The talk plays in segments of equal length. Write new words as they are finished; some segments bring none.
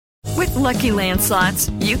With Lucky Land Slots,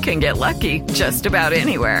 you can get lucky just about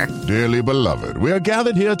anywhere. Dearly beloved, we are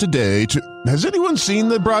gathered here today to... Has anyone seen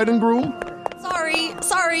the bride and groom?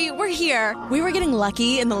 Sorry, we're here. We were getting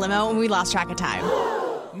lucky in the limo and we lost track of time.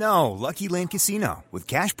 No, Lucky Land Casino, with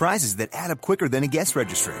cash prizes that add up quicker than a guest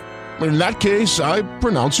registry. In that case, I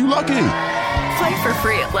pronounce you lucky. Play for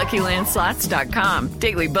free at LuckyLandSlots.com.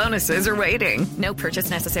 Daily bonuses are waiting. No purchase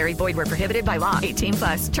necessary. Void where prohibited by law.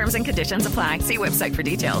 18+. Terms and conditions apply. See website for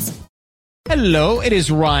details. Hello, it is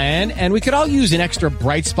Ryan, and we could all use an extra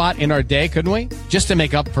bright spot in our day, couldn't we? Just to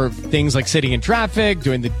make up for things like sitting in traffic,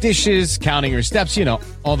 doing the dishes, counting your steps, you know,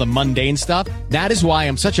 all the mundane stuff. That is why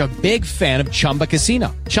I'm such a big fan of Chumba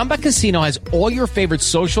Casino. Chumba Casino has all your favorite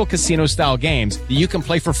social casino-style games that you can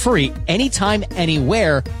play for free anytime,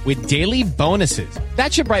 anywhere with daily bonuses.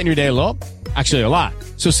 That should brighten your day a little. Actually, a lot.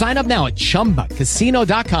 So sign up now at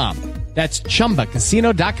ChumbaCasino.com. That's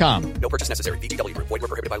ChumbaCasino.com. No purchase necessary. VGW Group. Void where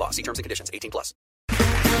prohibited by law. See terms and conditions. 18+.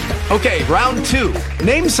 Okay, round two.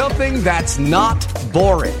 Name something that's not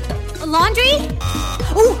boring. A laundry?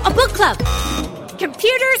 Ooh, a book club.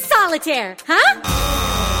 Computer solitaire, huh?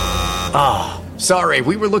 Ah, sorry.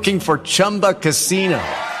 We were looking for Chumba Casino.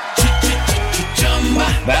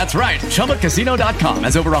 That's right. ChumbaCasino.com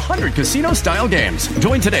has over 100 casino-style games.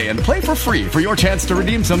 Join today and play for free for your chance to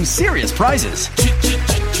redeem some serious prizes.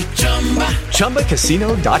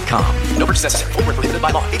 ChumbaCasino.com. No purchase necessary. Void where prohibited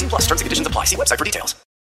by law. 18+. Terms and conditions apply. See website for details.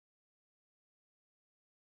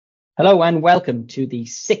 Hello and welcome to the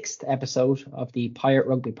 6th episode of the Pirate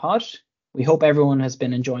Rugby Pod. We hope everyone has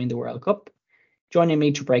been enjoying the World Cup. Joining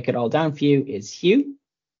me to break it all down for you is Hugh.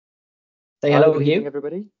 Say hello, Hugh.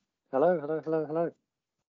 Everybody. Hello.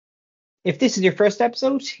 If this is your first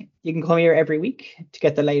episode, you can come here every week to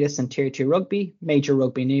get the latest in Tier 2 rugby, major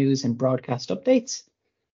rugby news and broadcast updates.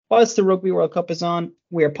 Whilst the Rugby World Cup is on,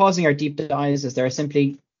 we are pausing our deep dives as there are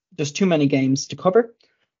simply just too many games to cover,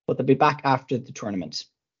 but they'll be back after the tournament.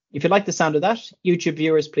 If you like the sound of that, YouTube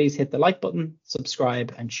viewers, please hit the like button,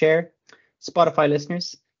 subscribe and share. Spotify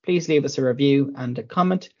listeners, please leave us a review and a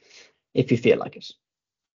comment if you feel like it.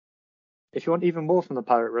 If you want even more from the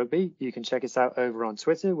Pirate Rugby, you can check us out over on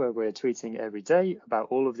Twitter, where we're tweeting every day about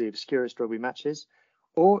all of the obscurest rugby matches,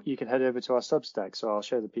 or you can head over to our Substack. So I'll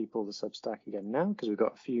show the people the Substack again now, because we've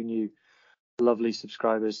got a few new lovely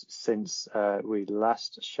subscribers since we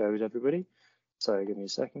last showed everybody. So give me a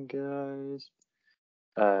second, guys.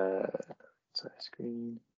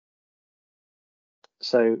 Screen.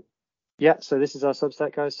 So this is our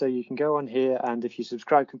Substack, guys. So you can go on here, and if you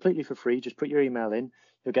subscribe completely for free, just put your email in.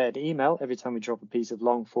 You'll get an email every time we drop a piece of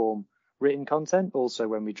long form written content. Also,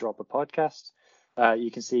 when we drop a podcast,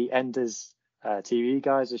 you can see Ender's TV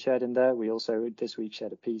guys are shared in there. We also this week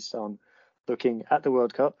shared a piece on looking at the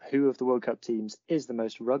World Cup. Who of the World Cup teams is the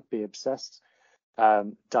most rugby obsessed?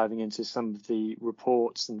 Diving into some of the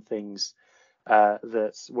reports and things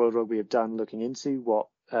that World Rugby have done, looking into what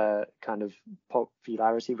kind of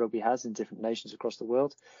popularity rugby has in different nations across the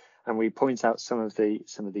world, and we point out some of the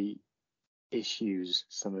issues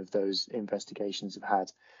some of those investigations have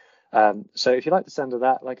had. So if you like the sound of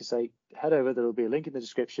that, like I say, head over. There'll be a link in the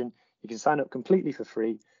description. You can sign up completely for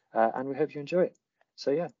free, and we hope you enjoy it.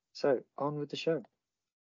 So on with the show.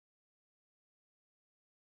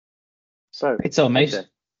 So it's all, mate. Peter,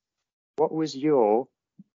 what was your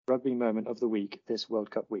rugby moment of the week this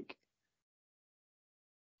World Cup week?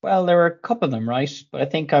 Well, there were a couple of them, right? But I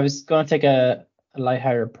think I was going to take a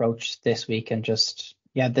lighthearted approach this week and just,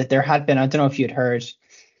 that there had been, I don't know if you'd heard,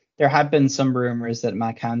 there had been some rumors that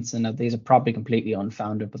Mac Hansen, these are probably completely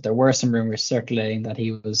unfounded, but there were some rumors circulating that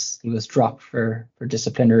he was dropped for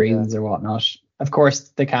disciplinary reasons or whatnot. Of course,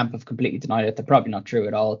 the camp have completely denied it. They're probably not true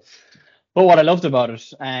at all. But what I loved about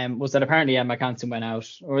it was that apparently Mac Hansen went out,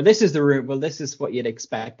 or this is the route. Well, this is what you'd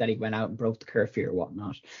expect, that he went out and broke the curfew or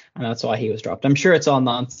whatnot, and that's why he was dropped. I'm sure it's all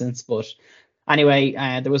nonsense, but anyway,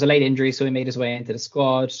 there was a late injury, so he made his way into the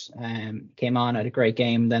squad. Came on, had a great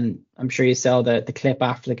game. Then I'm sure you saw the clip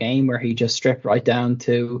after the game where he just stripped right down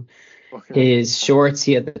to his shorts.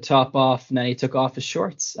 He had the top off, and then he took off his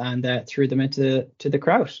shorts and threw them into the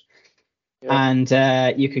crowd. Yeah.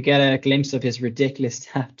 And you could get a glimpse of his ridiculous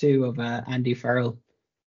tattoo of Andy Farrell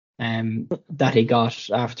that he got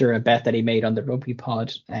after a bet that he made on the Rugby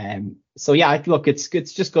Pod. So look, it's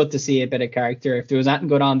just good to see a bit of character. If there was anything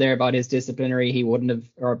going on there about his disciplinary, he wouldn't have,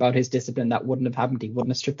 or about his discipline, that wouldn't have happened. He wouldn't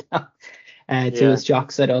have stripped down to his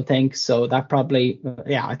jocks, I don't think. So that probably,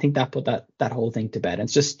 I think that put that whole thing to bed. And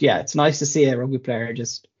it's just, it's nice to see a rugby player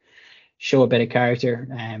just show a bit of character.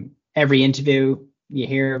 Every interview you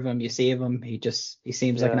hear of him, you see of him, he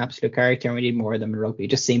seems like an absolute character, and we need more of them in rugby. He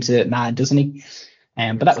just seems a bit mad, doesn't he?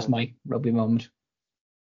 But that was my rugby moment.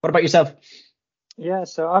 What about yourself? Yeah,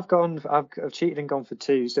 so I've cheated and gone for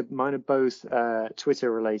two. So mine are both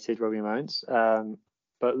Twitter related rugby moments,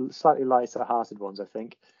 but slightly lighter hearted ones, I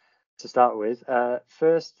think. To start with,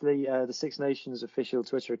 firstly, the Six Nations official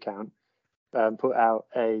Twitter account put out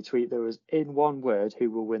a tweet that was in one word,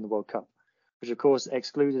 "Who will win the World Cup?" which of course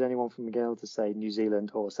excluded anyone from being able to say New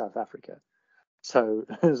Zealand or South Africa. So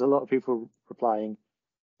there's a lot of people replying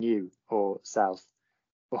New or South.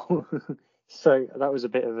 So that was a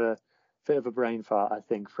bit of a brain fart, I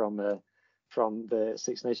think, from the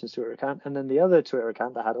Six Nations Twitter account. And then the other Twitter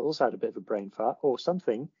account that also had a bit of a brain fart or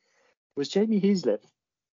something was Jamie Heaslip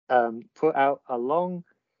put out a long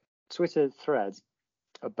Twitter thread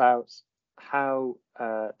about how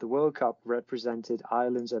the World Cup represented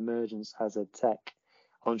Ireland's emergence as a tech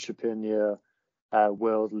entrepreneur,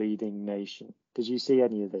 world leading nation. Did you see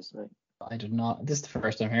any of this, mate? I did not. This is the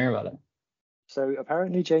first time hearing about it. So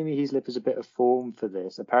apparently Jamie Heaslip is a bit of form for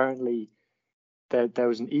this. Apparently there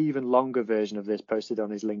was an even longer version of this posted on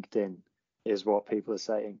his LinkedIn, is what people are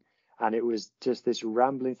saying. And it was just this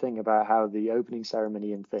rambling thing about how the opening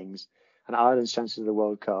ceremony and things and Ireland's chances of the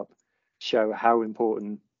World Cup show how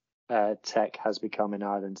important tech has become in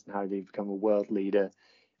Ireland and how they've become a world leader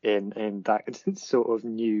in that sort of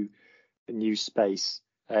new space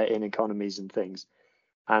in economies and things.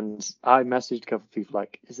 And I messaged a couple of people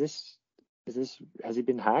like, is this has he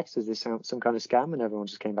been hacked? Is this some kind of scam? And everyone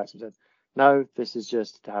just came back to me and said, no, this is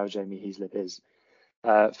just how Jamie Heaslip is.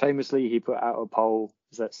 Famously, he put out a poll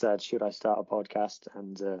that said, should I start a podcast?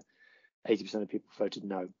 And 80% of people voted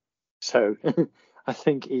no. So I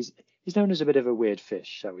think he's known as a bit of a weird fish,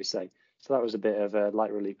 shall we say. So that was a bit of a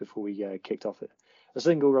light relief before we kicked off a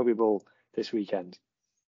single rugby ball this weekend.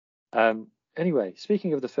 Anyway,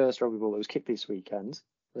 speaking of the first rugby ball that was kicked this weekend,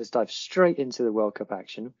 let's dive straight into the World Cup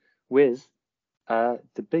action with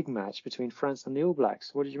the big match between France and the All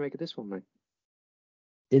Blacks. What did you make of this one, mate?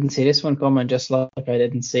 Didn't see this one coming, just like I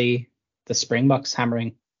didn't see the Springboks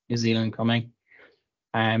hammering New Zealand coming.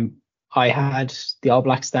 I had the All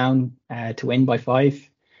Blacks down to win by 5.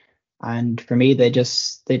 And for me, they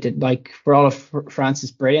did, like, for all of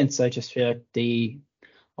France's brilliance, I just feel like the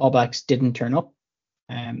All Blacks didn't turn up.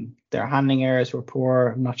 Their handling errors were poor.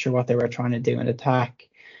 I'm not sure what they were trying to do in attack.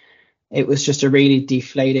 It was just a really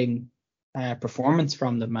deflating performance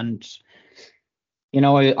from them. And, you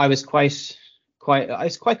know, I was quite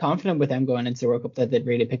confident with them going into the World Cup that they'd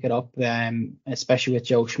really pick it up, especially with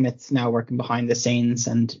Joe Schmidt now working behind the scenes.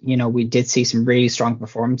 And, you know, we did see some really strong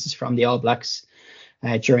performances from the All Blacks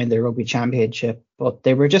during the Rugby Championship, but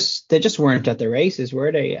they just weren't at the races,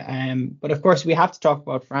 were they? But of course, we have to talk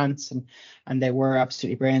about France, and they were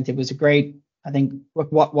absolutely brilliant. It was a great, I think,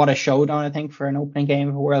 what a showdown, I think, for an opening game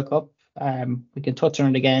of a World Cup. We can touch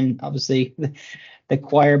on it again. Obviously, the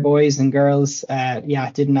choir boys and girls,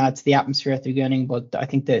 didn't add to the atmosphere at the beginning, but I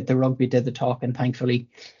think the rugby did the talking, thankfully.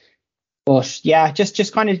 But yeah,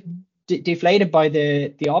 just kind of deflated by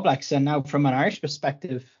the All Blacks. And now from an Irish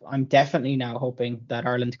perspective, I'm definitely now hoping that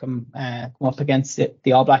Ireland come up against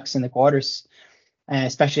the All Blacks in the quarters,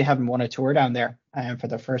 especially having won a tour down there for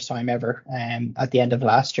the first time ever at the end of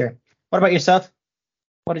last year. What about yourself?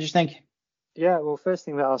 What did you think? Yeah, well, first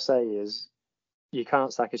thing that I'll say is you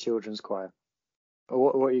can't sack a children's choir.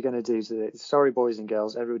 What are you going to do to it? Sorry, boys and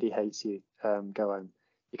girls, everybody hates you. Go home.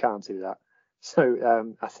 You can't do that.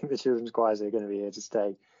 So I think the children's choirs are going to be here to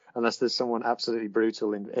stay, unless there's someone absolutely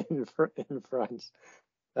brutal in France.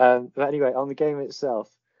 But anyway, on the game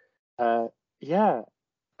itself,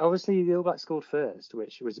 obviously the All Blacks scored first,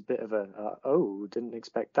 which was a bit of didn't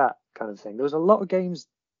expect that kind of thing. There was a lot of games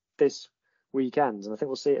this weekend, and I think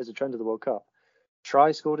we'll see it as a trend of the World Cup.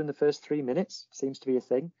 Try scored in the first 3 minutes, seems to be a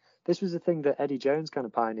thing. This was the thing that Eddie Jones kind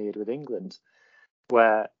of pioneered with England,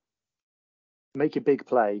 where make a big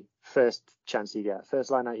play, first chance you get,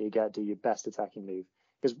 first line out you get, do your best attacking move.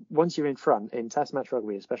 Because once you're in front, in Test match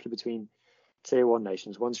rugby, especially between Tier 1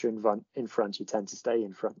 nations, once you're in front, you tend to stay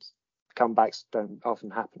in front. Comebacks don't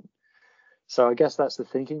often happen. So I guess that's the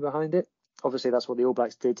thinking behind it. Obviously, that's what the All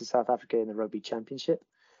Blacks did to South Africa in the Rugby Championship,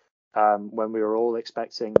 when we were all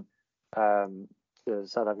expecting the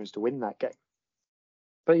South Africans to win that game.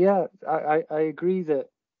 But yeah, I agree that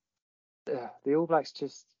the All Blacks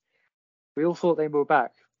we all thought they were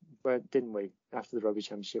back, but didn't we? After the Rugby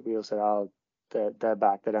Championship, we all said, they're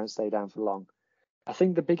back. They don't stay down for long. I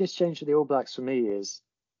think the biggest change for the All Blacks for me is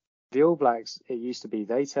the All Blacks, it used to be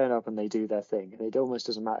they turn up and they do their thing, and it almost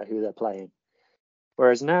doesn't matter who they're playing.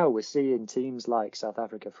 Whereas now we're seeing teams like South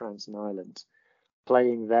Africa, France, and Ireland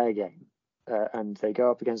playing their game, and they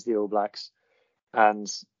go up against the All Blacks, and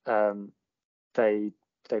they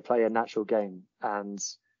play a natural game, and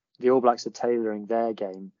the All Blacks are tailoring their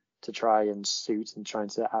game to try and suit and trying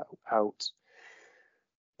to out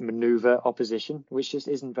maneuver opposition, which just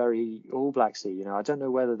isn't very All Blacksy. You know, I don't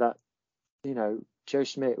know whether that, you know, Joe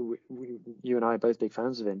Schmidt, you and I are both big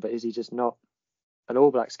fans of him, but is he just not an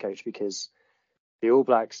All Blacks coach because the All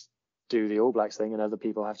Blacks do the All Blacks thing and other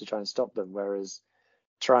people have to try and stop them, whereas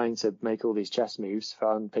trying to make all these chess moves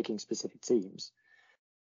for picking specific teams,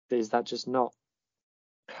 is that just not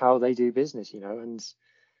how they do business, you know? And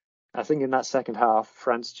I think in that second half,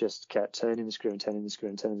 France just kept turning the screw and turning the screw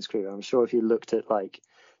and turning the screw. I'm sure if you looked at like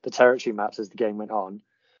the territory maps as the game went on,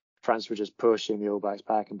 France were just pushing the All Blacks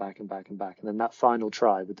back and back and back and back. And then that final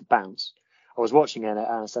try with the bounce, I was watching it and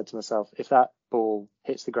I said to myself, if that ball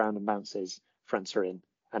hits the ground and bounces, France are in.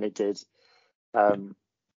 And it did. But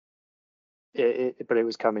it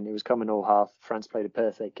was coming. It was coming all half. France played a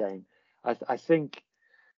perfect game. I think,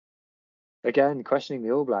 again, questioning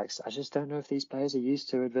the All Blacks, I just don't know if these players are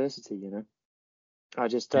used to adversity, you know. I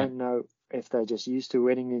just don't know if they're just used to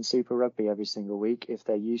winning in Super Rugby every single week, if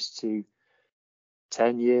they're used to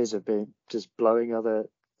 10 years of being just blowing other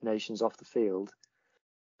nations off the field.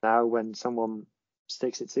 Now, when someone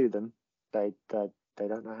sticks it to them, they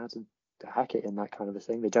don't know how to hack it in that kind of a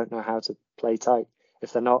thing. They don't know how to play tight.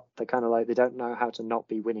 If they're not, they're kind of like, they don't know how to not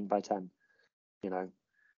be winning by 10, you know.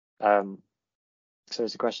 So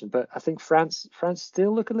it's a question. But I think France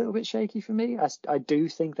still look a little bit shaky for me. I do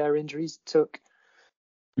think their injuries took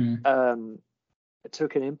an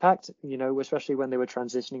impact, you know, especially when they were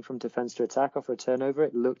transitioning from defense to attack after a turnover.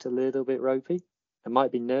 It looked a little bit ropey. It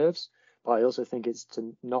might be nerves, but I also think it's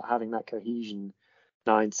to not having that cohesion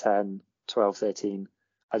 9, 10, 12, 13.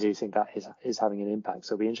 I do think that is having an impact.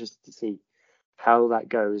 So it'll be interesting to see how that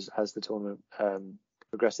goes as the tournament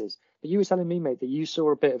progresses. But you were telling me, mate, that you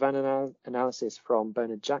saw a bit of an analysis from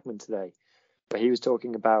Bernard Jackman today, where he was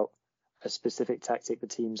talking about a specific tactic the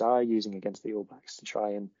teams are using against the All Blacks to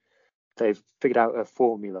try and they've figured out a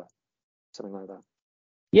formula, something like that.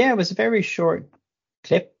 Yeah, it was a very short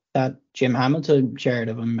clip that Jim Hamilton shared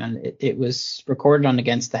of him, and it was recorded on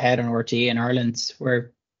Against the Head on RT in Ireland,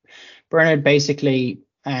 where Bernard basically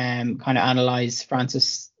kind of analysed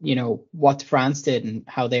France's, you know, what France did and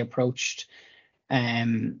how they approached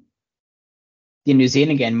the New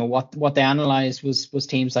Zealand game. And what they analysed was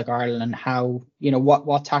teams like Ireland and how, you know,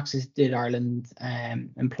 what tactics did Ireland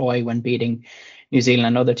employ when beating New Zealand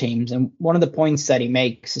and other teams. And one of the points that he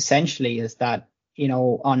makes essentially is that, you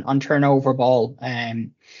know, on turnover ball,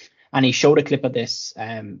 and he showed a clip of this,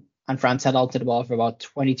 and France held on to the ball for about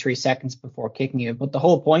 23 seconds before kicking it. But the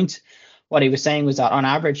whole point, what he was saying was that on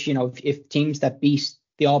average, you know, if teams that beat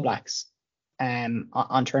the All Blacks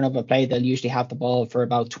on turnover play, they'll usually have the ball for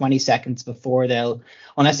about 20 seconds before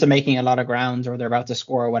unless they're making a lot of grounds or they're about to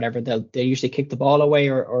score or whatever, they'll usually kick the ball away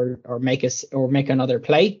or make another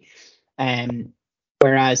play.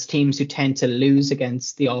 Whereas teams who tend to lose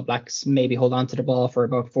against the All Blacks maybe hold on to the ball for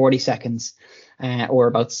about 40 seconds or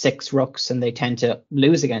about 6 rucks, and they tend to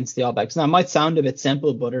lose against the All Blacks. Now, it might sound a bit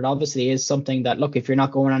simple, but it obviously is something that, look, if you're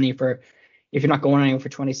not going anywhere for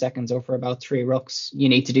 20 seconds or for about 3 rucks, you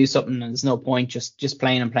need to do something, and there's no point just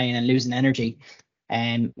playing and losing energy.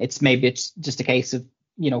 And it's just a case of,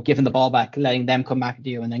 you know, giving the ball back, letting them come back to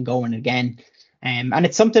you, and then going again. And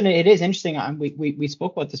it's something, it is interesting, and we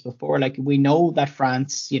spoke about this before. Like, we know that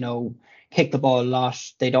France, you know, kick the ball a lot.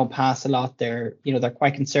 They don't pass a lot. They're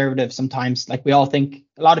quite conservative sometimes. Like, we all think,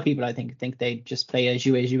 a lot of people I think they just play a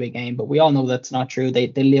jouet game, but we all know that's not true. They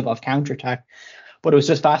live off counterattack. But it was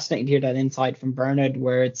just fascinating to hear that insight from Bernard,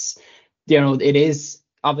 where it's, you know, it is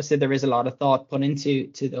obviously there is a lot of thought put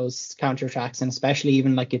into those counterattacks, and especially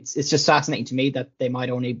even like it's just fascinating to me that they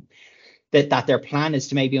might only that their plan is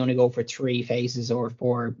to maybe only go for 3 phases or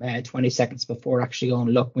for 20 seconds before actually going,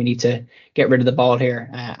 look, we need to get rid of the ball here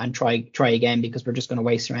and try again, because we're just going to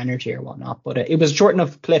waste our energy or whatnot. But it was a short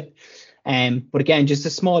enough clip. But again, just a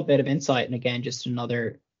small bit of insight, and again, just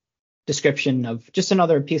another description of just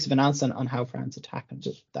another piece of analysis on how France attack, and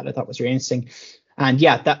just that I thought was really interesting. And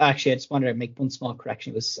yeah, that actually, I just wanted to make one small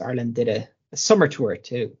correction. It was Ireland did a summer tour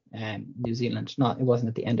to New Zealand. It wasn't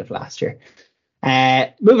at the end of last year.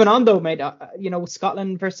 Moving on though, mate, you know,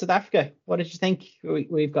 Scotland versus South Africa. What did you think?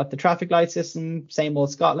 We've got the traffic light system, same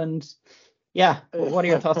old Scotland. Yeah, what are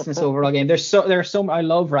your thoughts on this overall game? There are so I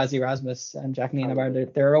love Rassie Erasmus and Jack Nina about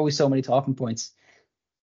it. There are always so many talking points.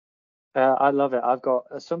 I love it. I've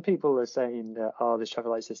got some people are saying that, this traffic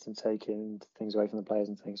light system taking things away from the players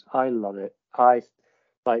and things. I love it.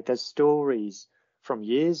 There's stories from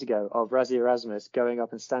years ago of Rassie Erasmus going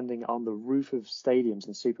up and standing on the roof of stadiums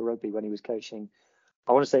in Super Rugby when he was coaching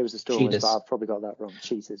I want to say it was the Stormers, Cheetahs. but I've probably got that wrong.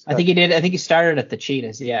 Cheetahs. I think he did. I think he started at the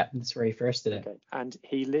Cheetahs. Yeah, that's where he first did it. Okay. And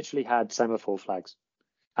he literally had semaphore flags.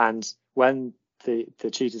 And when the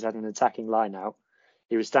Cheetahs had an attacking line out,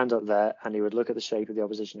 he would stand up there and he would look at the shape of the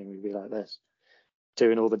opposition and he'd be like this,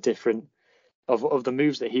 doing all the different of the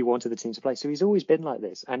moves that he wanted the team to play. So he's always been like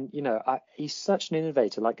this. And, he's such an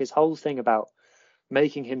innovator. Like his whole thing about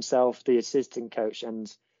making himself the assistant coach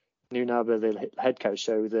and Nunaba the head coach,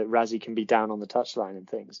 so that Razzie can be down on the touchline and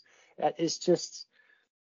things.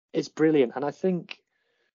 It's brilliant. And I think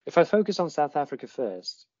if I focus on South Africa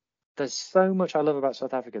first, there's so much I love about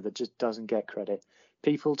South Africa that just doesn't get credit.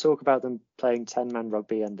 People talk about them playing 10-man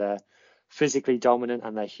rugby and they're physically dominant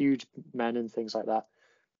and they're huge men and things like that.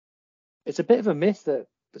 It's a bit of a myth that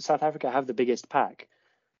South Africa have the biggest pack.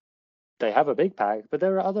 They have a big pack, but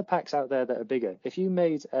there are other packs out there that are bigger. If you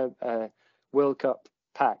made a World Cup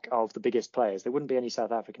pack of the biggest players, there wouldn't be any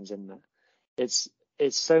South Africans in there. It's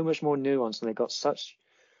so much more nuanced, and they've got such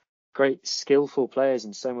great skillful players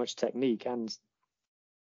and so much technique. And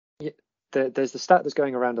there's the stat that's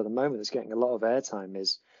going around at the moment that's getting a lot of airtime,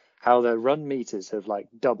 is how their run meters have like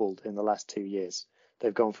doubled in the last 2 years.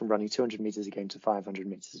 They've gone from running 200 meters a game to 500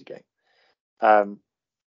 meters a game.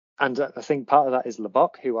 And I think part of that is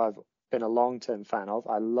Lebok, who I've been a long-term fan of.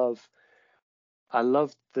 I love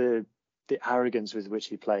the arrogance with which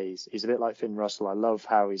he plays. He's a bit like Finn Russell. I love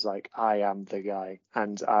how he's like, I am the guy,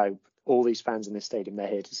 and all these fans in this stadium, they're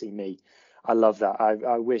here to see me. I love that.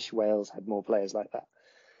 I wish Wales had more players like that.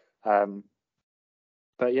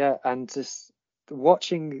 But yeah, and just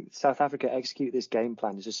watching South Africa execute this game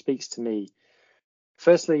plan, it just speaks to me,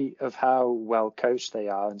 firstly, of how well coached they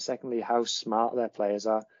are, and secondly, how smart their players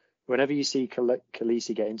are. Whenever you see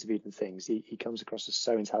Khaleesi get interviewed and things, he comes across as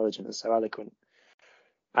so intelligent and so eloquent.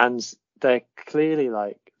 And they're clearly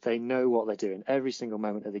they know what they're doing every single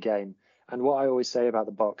moment of the game. And what I always say about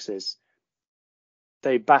the Boks is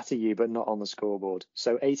they batter you, but not on the scoreboard.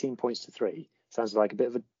 So 18 points to 3 sounds like a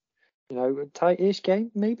bit of a tight-ish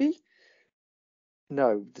game, maybe?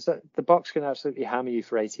 No, the Boks can absolutely hammer you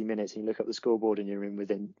for 80 minutes, and you look up the scoreboard and you're in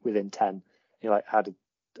within 10. You're like,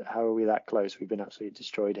 how are we that close? We've been absolutely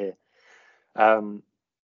destroyed here.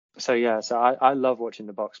 So I love watching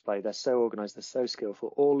the Boks play. They're so organised, they're so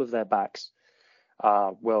skillful. All of their backs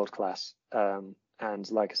are world class.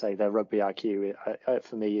 And like I say, their rugby IQ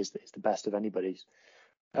for me is the best of anybody's.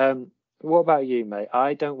 What about you, mate?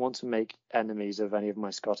 I don't want to make enemies of any of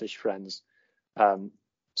my Scottish friends.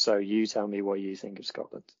 So you tell me what you think of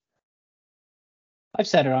Scotland. I've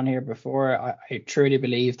said it on here before. I truly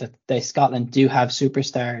believe that Scotland do have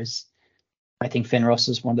superstars. I think Finn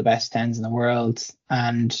Russell is one of the best 10s in the world,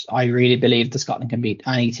 and I really believe that Scotland can beat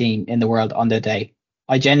any team in the world on their day.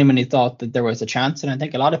 I genuinely thought that there was a chance, and I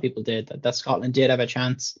think a lot of people did, that Scotland did have a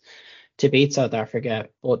chance to beat South Africa.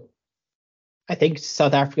 But I think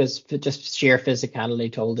South Africa's just sheer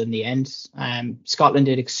physicality told in the end. Scotland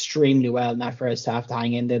did extremely well in that first half to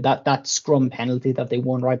hang in there. That scrum penalty that they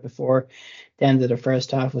won right before the end of the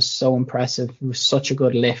first half was so impressive. It was such a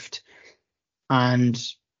good lift.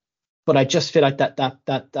 But I just feel like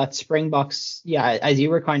that Springboks, as you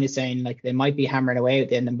were kind of saying, like they might be hammering away at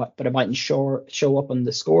the end, but it mightn't show up on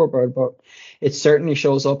the scoreboard. But it certainly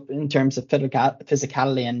shows up in terms of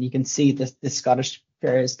physicality, and you can see the Scottish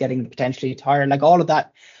players getting potentially tired. Like all of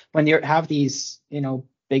that, when you have these,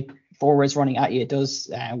 big forwards running at you, it does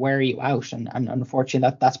wear you out. And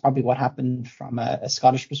unfortunately, that's probably what happened from a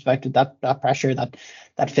Scottish perspective. That pressure,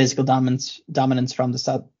 that physical dominance from the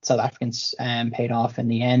South Africans paid off in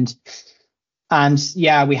the end. And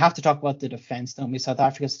we have to talk about the defence, don't we? South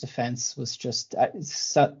Africa's defence was just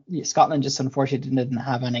Scotland just unfortunately didn't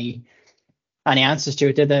have any answers to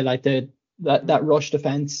it, did they? Like that rush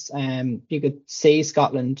defence. You could see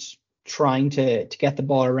Scotland trying to get the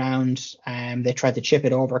ball around. They tried to chip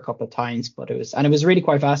it over a couple of times, but it was really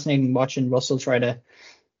quite fascinating watching Russell try to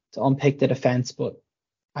unpick the defence. But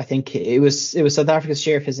I think it was South Africa's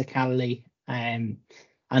sheer physicality and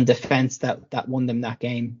defence that won them that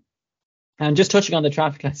game. And just touching on the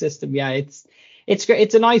traffic light system, it's great.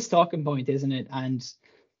 It's a nice talking point, isn't it? And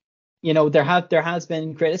there has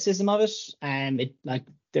been criticism of it.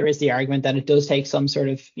 There is the argument that it does take some sort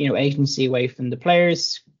of agency away from the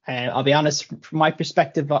players. I'll be honest, from my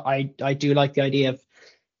perspective, I do like the idea of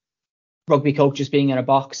rugby coaches being in a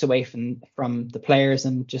box away from the players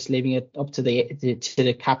and just leaving it up to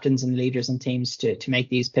the captains and leaders and teams to make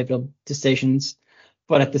these pivotal decisions.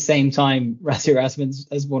 But at the same time, Rassie Erasmus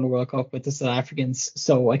has won a World Cup with the South Africans,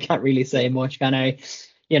 so I can't really say much, can I?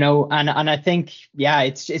 And I think,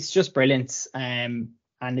 it's just brilliant. And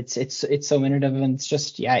and it's so innovative, and it's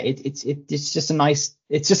just it's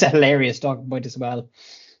just a hilarious talking point as well.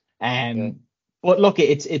 But look,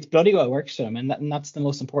 it's bloody well works for them, and that's the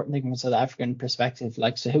most important thing from a South African perspective.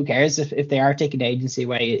 Like, so who cares if they are taking the agency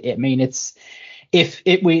away? I mean,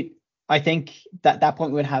 I think that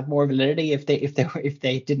point would have more validity if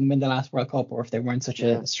they didn't win the last World Cup, or if they weren't such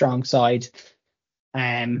a strong side.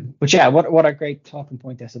 But yeah, what a great talking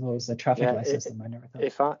point, I suppose. The traffic light system. I never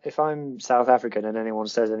thought. If I'm South African and anyone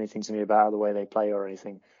says anything to me about the way they play or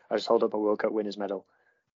anything, I just hold up a World Cup winners medal.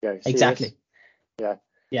 Exactly. Yeah.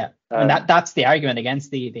 Yeah, and that's the argument against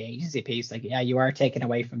the agency piece. Like, yeah, you are taking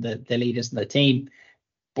away from the leaders in the team,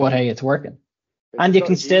 but hey, it's working, and you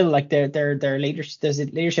can still, like, their leaders. There's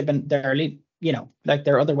leadership, and there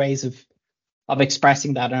are other ways of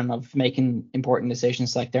expressing that and of making important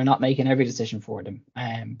decisions. Like, they're not making every decision for them.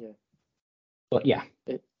 But yeah,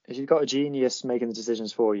 if you've got a genius making the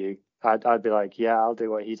decisions for you, I'd be like, yeah, I'll do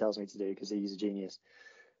what he tells me to do because he's a genius.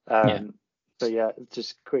 But yeah,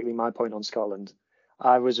 just quickly, my point on Scotland.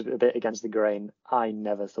 I was a bit against the grain. I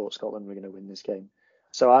never thought Scotland were going to win this game.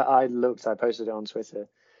 So I posted it on Twitter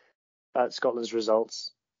at Scotland's results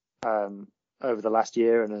over the last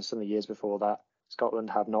year and some of the years before that. Scotland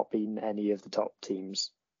have not beaten any of the top teams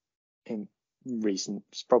in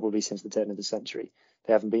probably since the turn of the century.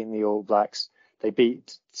 They haven't beaten the All Blacks. They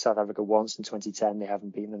beat South Africa once in 2010. They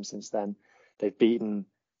haven't beaten them since then. They've beaten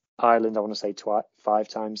Ireland, I want to say 5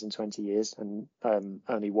 times in 20 years, and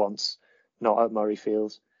only once. Not at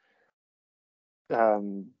Murrayfield.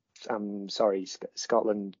 I'm sorry,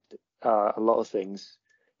 Scotland are a lot of things.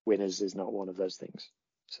 Winners is not one of those things.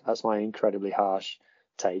 So that's my incredibly harsh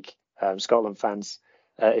take. Scotland fans,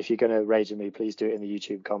 if you're going to rage at me, please do it in the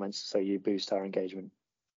YouTube comments so you boost our engagement.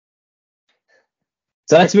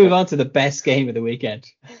 So let's move on to the best game of the weekend.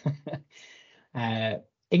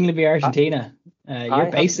 England v Argentina.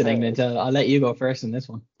 You're based in England, so I'll let you go first in this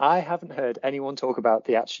one. I haven't heard anyone talk about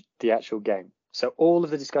the actual game. So all of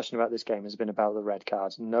the discussion about this game has been about the red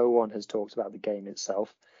cards. No one has talked about the game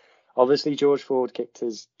itself. Obviously, George Ford kicked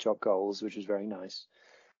his job goals, which was very nice.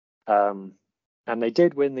 And they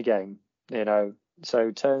did win the game, So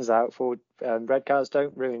it turns out red cards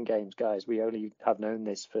don't ruin games, guys. We only have known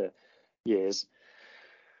this for years.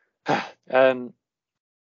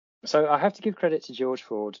 So I have to give credit to George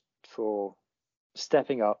Ford for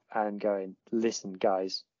stepping up and going, listen,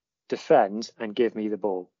 guys, defend and give me the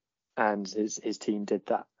ball. And his team did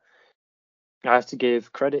that. I have to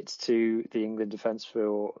give credit to the England defence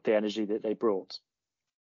for the energy that they brought.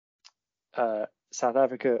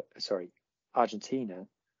 Argentina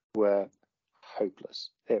were hopeless.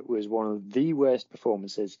 It was one of the worst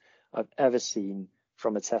performances I've ever seen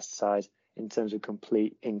from a test side in terms of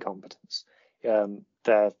complete incompetence.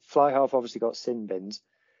 Their fly half obviously got sin binned,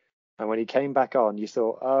 and when he came back on, you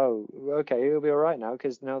thought, oh, okay, he'll be all right now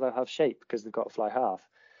because now they'll have shape because they've got a fly half.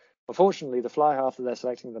 Unfortunately, the fly half that they're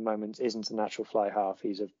selecting at the moment isn't a natural fly half.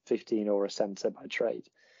 He's a 15 or a centre by trade.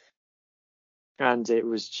 And it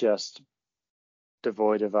was just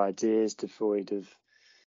devoid of ideas, devoid of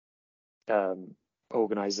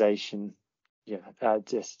organisation.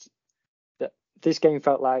 This game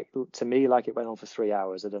felt to me like it went on for 3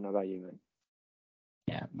 hours. I don't know about you, mate.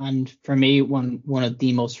 Yeah, and for me, one of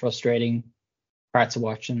the most frustrating parts of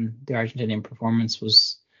watching the Argentinian performance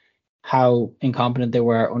was how incompetent they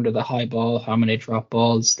were under the high ball, how many drop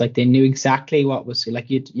balls. Like, they knew exactly what was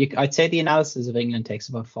I'd say the analysis of England takes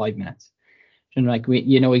about 5 minutes. And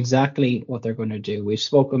you know exactly what they're going to do. We've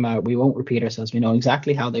spoken about, we won't repeat ourselves. We know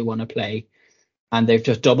exactly how they want to play. And they've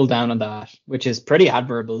just doubled down on that, which is pretty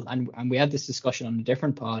admirable. And we had this discussion on a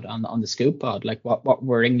different pod, on the Scoop pod, like what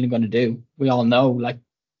were England going to do? We all know, like,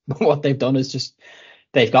 what they've done is just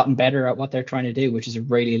they've gotten better at what they're trying to do, which is a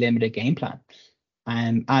really limited game plan.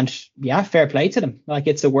 And yeah, fair play to them. Like,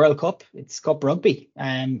 it's a World Cup, it's Cup Rugby,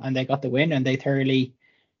 and they got the win, and they thoroughly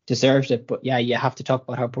deserved it. But yeah, you have to talk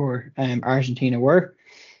about how poor Argentina were.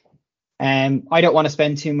 I don't want to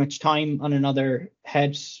spend too much time on another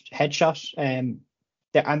headshot. And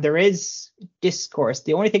there is discourse.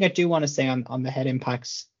 The only thing I do want to say on the head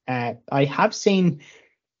impacts, I have seen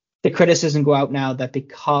the criticism go out now that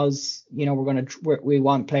because we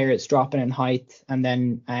want players dropping in height, and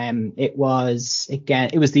then it was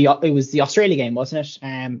the Australia game, wasn't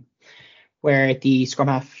it? Where the scrum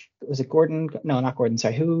half, was it Gordon? No, not Gordon.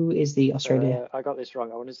 Sorry, who is the Australia? I got this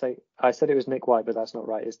wrong. I said it was Nick White, but that's not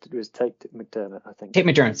right. It was Tate McDermott, I think. Tate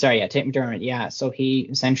McDermott. Sorry, yeah, Tate McDermott. Yeah, so he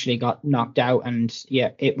essentially got knocked out, and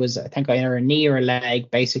yeah, it was, I think, either a knee or a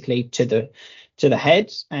leg, basically to to the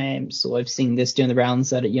head. So I've seen this doing the rounds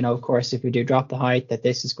that, of course, if we do drop the height, that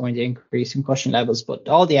this is going to increase concussion levels. But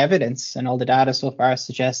all the evidence and all the data so far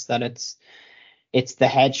suggests that it's the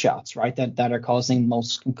headshots, right, that are causing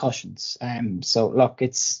most concussions. So look,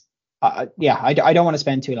 it's I don't want to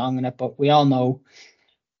spend too long on it, but we all know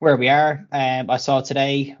where we are. I saw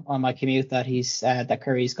today on my commute that that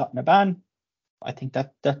Curry's gotten a ban. I think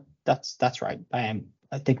that's right.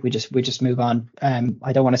 I think we just move on.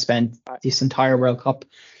 I don't want to spend this entire World Cup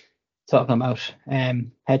talking about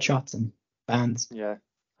headshots and bans. Yeah,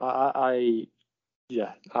 I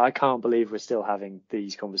can't believe we're still having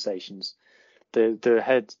these conversations. The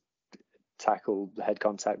head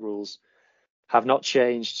contact rules have not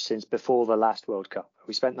changed since before the last World Cup.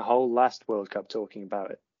 We spent the whole last World Cup talking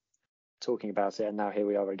about it, and now here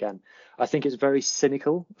we are again. I think it's very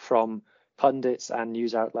cynical from pundits and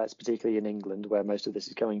news outlets, particularly in England, where most of this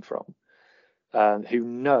is coming from, who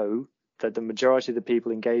know that the majority of the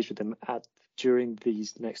people engaged with them during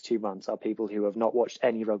these next 2 months are people who have not watched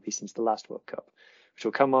any rugby since the last World Cup, which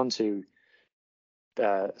will come on to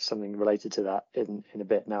something related to that in a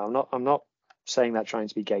bit. Now, I'm not saying that trying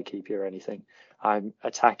to be gatekeeper or anything. I'm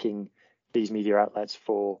attacking these media outlets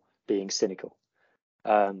for being cynical.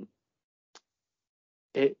 I'm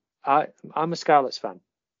a Scarlets fan.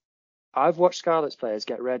 I've watched Scarlets players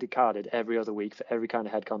get red carded every other week for every kind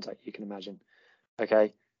of head contact you can imagine.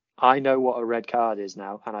 Okay, I know what a red card is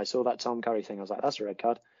now, and I saw that Tom Curry thing. I was like, that's a red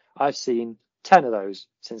card. I've seen 10 of those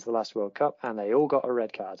since the last World Cup, and they all got a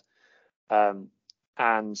red card.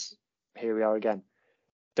 And here we are again.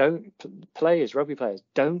 Rugby players,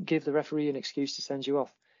 don't give the referee an excuse to send you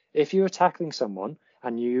off. If you're tackling someone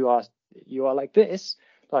and you are like this,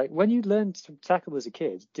 like when you learned to tackle as a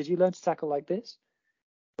kid, did you learn to tackle like this?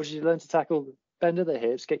 Or did you learn to tackle, bend at the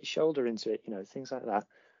hips, get your shoulder into it, things like that?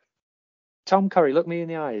 Tom Curry, look me in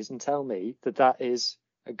the eyes and tell me that is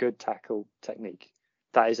a good tackle technique.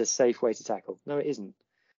 That is a safe way to tackle. No, it isn't.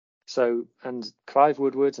 So, and Clive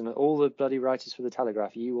Woodward and all the bloody writers for the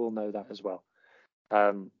Telegraph, you all know that as well.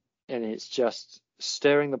 And it's just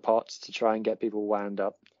stirring the pot to try and get people wound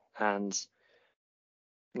up. And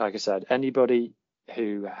like I said, anybody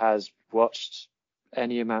who has watched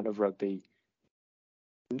any amount of rugby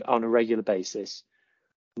on a regular basis,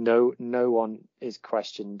 no one is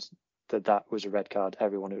questioned that was a red card.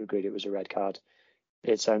 Everyone agreed it was a red card.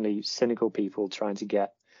 It's only cynical people trying to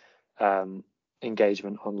get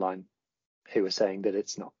engagement online who are saying that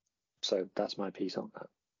it's not. So that's my piece on that.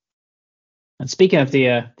 And speaking of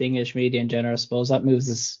the English media in general, I suppose that moves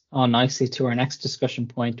us on nicely to our next discussion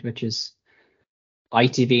point, which is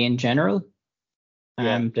ITV in general.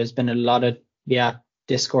 There's been a lot of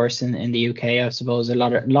discourse in the UK, I suppose, a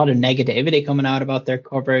lot of negativity coming out about their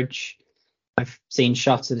coverage. I've seen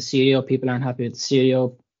shots of the studio. People aren't happy with the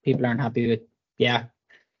studio. People aren't happy with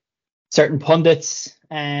certain pundits.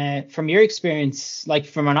 From your experience, let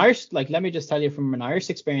me just tell you from an Irish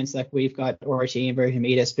experience, like we've got RT and Virgin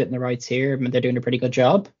Media splitting the rights here, and they're doing a pretty good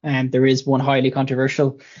job. There is one highly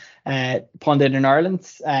controversial pundit in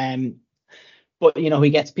Ireland, but he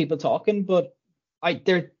gets people talking. But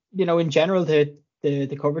in general,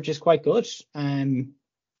 the coverage is quite good.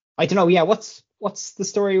 I don't know. Yeah, what's the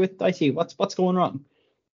story with IT? What's going wrong?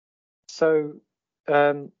 So,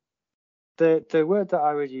 the word that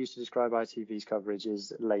I would use to describe ITV's coverage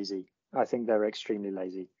is lazy. I think they're extremely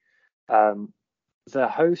lazy. The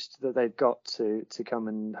host that they've got to come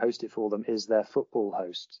and host it for them is their football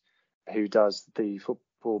host, who does the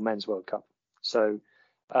football men's World Cup. So,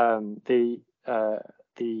 the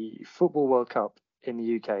football World Cup in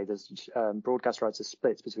the UK, there's broadcast rights are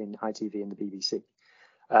split between ITV and the BBC,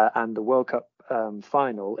 and the World Cup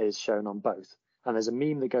final is shown on both. And there's a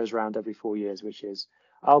meme that goes around every 4 years, which is,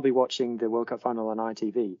 I'll be watching the World Cup final on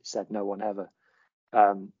ITV, said no one ever.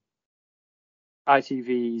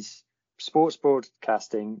 ITV's sports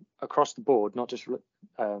broadcasting across the board, not just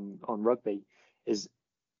on rugby, is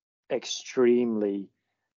extremely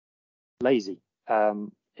lazy.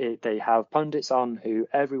 They have pundits on who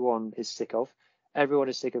everyone is sick of. Everyone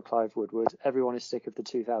is sick of Clive Woodward. Everyone is sick of the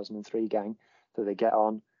 2003 gang that they get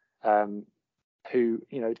on.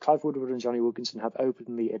 Clive Woodward and Johnny Wilkinson have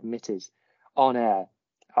openly admitted on air,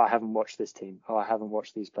 I haven't watched this team. I haven't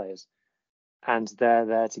watched these players. And they're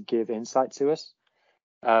there to give insight to us.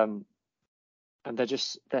 And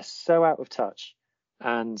they're so out of touch.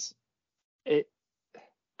 And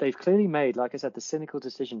they've clearly made, like I said, the cynical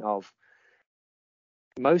decision of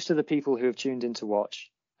most of the people who have tuned in to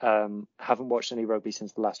watch haven't watched any rugby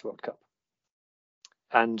since the last World Cup.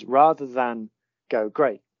 And rather than go,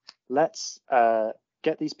 great, let's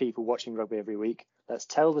get these people watching rugby every week. Let's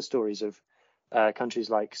tell the stories of countries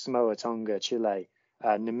like Samoa, Tonga, Chile,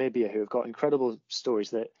 Namibia, who have got incredible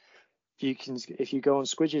stories that if you go on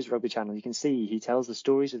Squidge's Rugby channel, you can see he tells the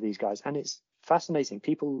stories of these guys, and it's fascinating.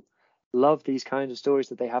 People love these kinds of stories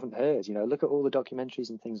that they haven't heard. Look at all the documentaries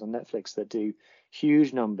and things on Netflix that do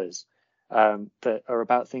huge numbers that are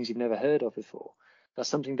about things you've never heard of before. That's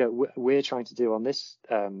something that we're trying to do on this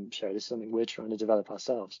show. This is something we're trying to develop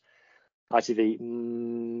ourselves. ITV,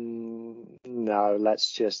 no,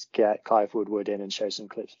 let's just get Clive Woodward in and show some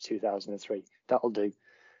clips of 2003. That'll do.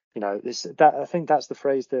 I think that's the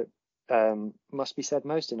phrase that must be said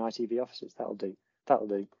most in ITV offices. That'll do.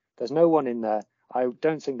 There's no one in there. I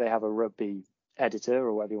don't think they have a rugby editor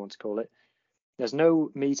or whatever you want to call it. There's no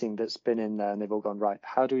meeting that's been in there and they've all gone, right,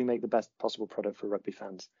 how do we make the best possible product for rugby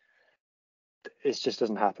fans? It just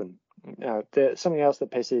doesn't happen. Something else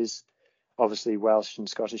that pisses obviously Welsh and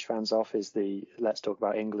Scottish fans off is the let's talk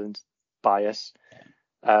about England bias,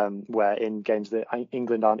 where in games that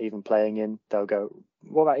England aren't even playing in, they'll go,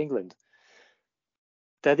 what about England?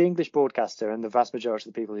 They're the English broadcaster, and the vast majority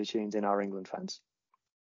of the people who tuned in are England fans.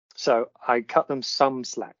 So I cut them some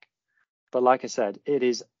slack. But like I said, it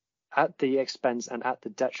is at the expense and at the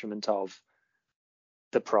detriment of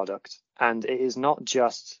the product. And it is not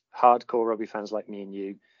just hardcore rugby fans like me and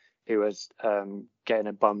you who are getting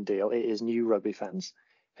a bum deal. It is new rugby fans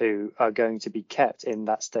who are going to be kept in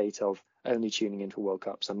that state of only tuning in for World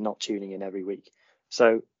Cups and not tuning in every week.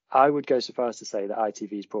 So I would go so far as to say that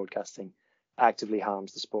ITV's broadcasting actively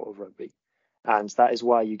harms the sport of rugby. And that is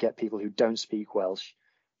why you get people who don't speak Welsh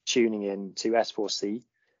tuning in to S4C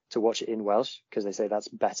to watch it in Welsh, because they say that's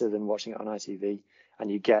better than watching it on ITV.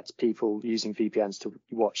 And you get people using VPNs to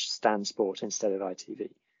watch Stan Sport instead of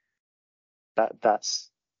ITV. That's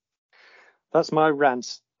my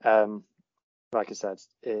rant. Like I said,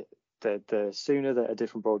 the sooner that a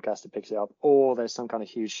different broadcaster picks it up, or there's some kind of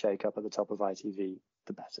huge shake-up at the top of ITV,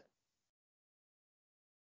 the better.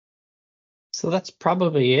 So that's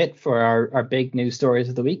probably it for our big news stories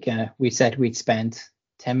of the week. We said we'd spend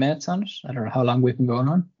 10 minutes on it. I don't know how long we've been going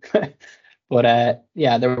on. But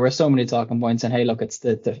there were so many talking points. And hey, look, it's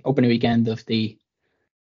the opening weekend of the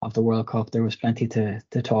World Cup. There was plenty to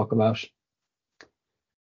talk about.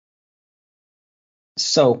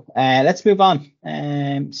 So let's move on.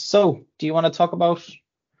 So do you want to talk about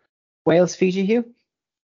Wales, Fiji, Hugh?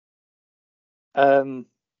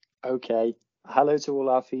 Okay. Hello to all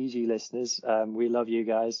our Fiji listeners. We love you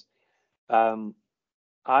guys.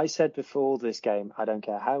 I said before this game, I don't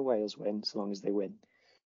care how Wales win, so long as they win.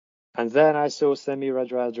 And then I saw Semi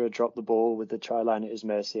Radradra drop the ball with the try line at his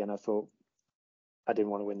mercy, and I thought, I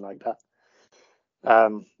didn't want to win like that.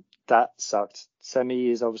 That sucked.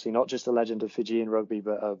 Semi is obviously not just a legend of Fijian rugby,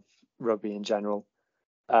 but of rugby in general.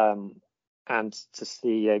 And to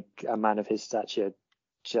see a man of his stature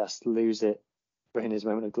just lose it in his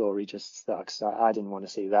moment of glory just sucks. I didn't want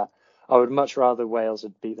to see that. I would much rather Wales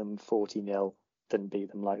had beat them 40-0 than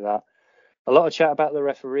beat them like that. A lot of chat about the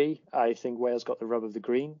referee. I think Wales got the rub of the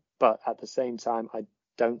green, but at the same time, I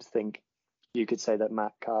don't think you could say that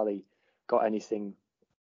Matt Carley got anything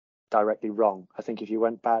directly wrong. I think if you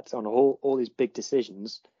went back on all these big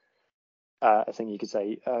decisions, I think you could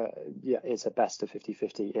say, it's a best of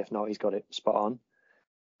 50-50. If not, he's got it spot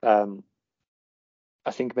on. I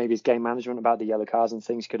think maybe his game management about the yellow cards and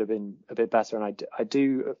things could have been a bit better. And I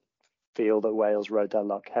do feel that Wales rode their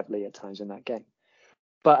luck heavily at times in that game.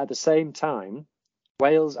 But at the same time,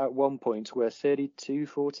 Wales at one point were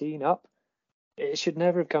 32-14 up. It should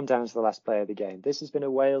never have come down to the last play of the game. This has been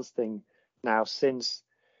a Wales thing now since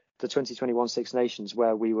the 2021 Six Nations,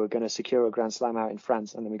 where we were going to secure a Grand Slam out in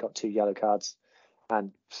France, and then we got 2 yellow cards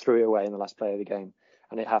and threw it away in the last play of the game.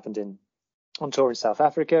 And it happened on tour in South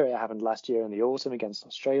Africa. It happened last year in the autumn against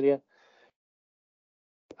Australia.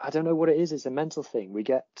 I don't know what it is. It's a mental thing. We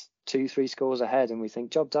get 2-3 scores ahead and we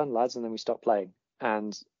think, job done, lads, and then we stop playing.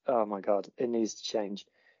 And oh my God, it needs to change.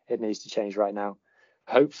 It needs to change right now.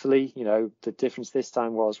 Hopefully, the difference this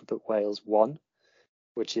time was that Wales won,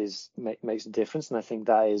 which makes a difference. And I think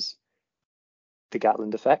that is the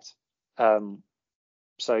Gatland effect.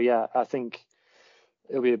 So yeah, I think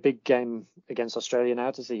it'll be a big game against Australia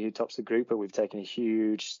now to see who tops the group, but we've taken a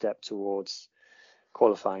huge step towards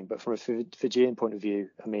qualifying. But from a Fijian point of view,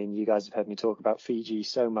 I mean, you guys have heard me talk about Fiji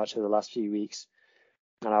so much over the last few weeks,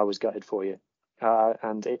 and I was gutted for you.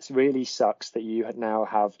 And it really sucks that you now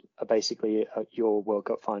have basically your World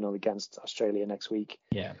Cup final against Australia next week.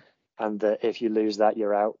 Yeah. And that if you lose that,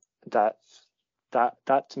 you're out. That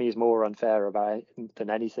to me is more unfair than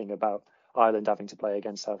anything about Ireland having to play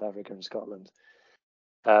against South Africa and Scotland.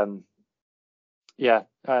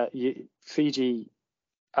 Fiji,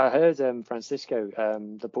 I heard Francisco,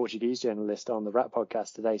 the Portuguese journalist on the Rap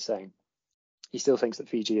podcast today, saying he still thinks that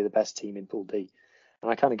Fiji are the best team in Pool D. And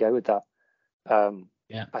I kind of go with that.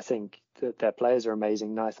 I think that their players are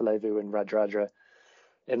amazing, Naithalevu and Radradra,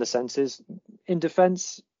 in the senses. In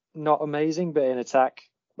defence, not amazing, but in attack,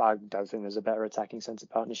 I don't think there's a better attacking centre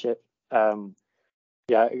partnership.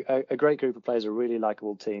 A great group of players, a really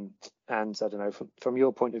likeable team. And I don't know, from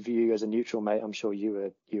your point of view as a neutral, mate, I'm sure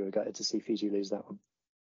you were gutted to see Fiji lose that one.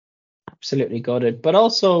 Absolutely gutted. But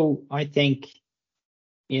also, I think,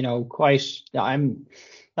 I'm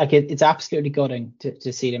like, it's absolutely gutting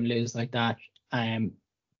to see them lose like that.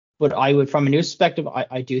 But I would, from a news perspective,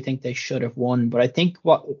 I do think they should have won. But I think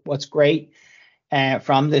what's great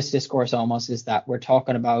from this discourse almost is that we're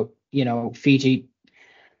talking about, Fiji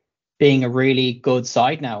being a really good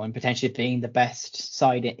side now and potentially being the best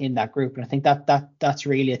side in that group. And I think that's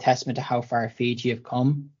really a testament to how far Fiji have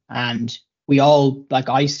come. And we all,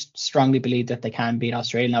 I strongly believe that they can beat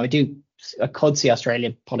Australia. Now, I could see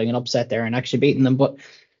Australia pulling an upset there and actually beating them, but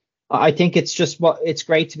I think it's it's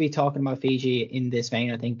great to be talking about Fiji in this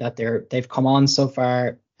vein. I think that they've come on so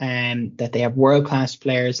far and that they have world-class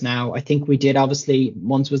players now. I think we did, obviously,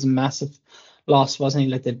 once was a massive loss, wasn't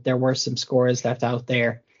it? Like there were some scores left out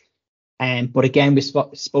there. But again, we've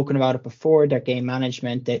spoken about it before, their game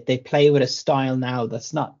management. They play with a style now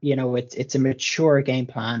that's not, it's a mature game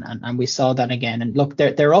plan. And we saw that again. And look,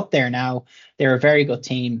 they're up there now. They're a very good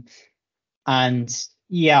team. And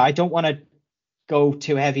yeah, I don't want to go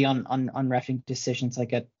too heavy on reffing decisions. I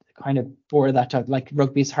get kind of bored of that type. Like,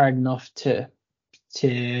 rugby's hard enough to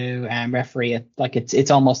referee it. Like,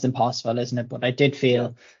 it's almost impossible, isn't it? But I did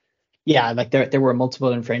feel, like there were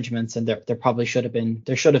multiple infringements, and there probably should have been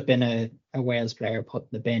a Wales player put in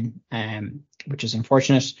the bin, which is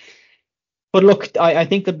unfortunate. But look, I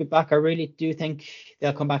think they'll be back. I really do think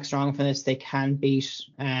they'll come back strong from this. They can beat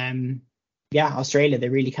Australia. They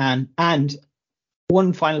really can. And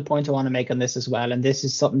one final point I want to make on this as well, and this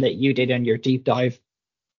is something that you did on your deep dive.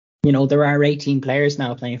 There are 18 players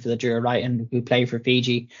now playing for the Drua, right, and who play for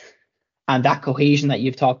Fiji. And that cohesion that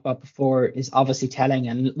you've talked about before is obviously telling.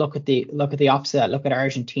 And look at the opposite. Look at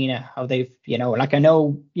Argentina, how they've, I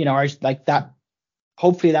know, like that.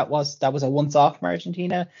 Hopefully that was a once-off from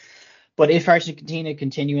Argentina. But if Argentina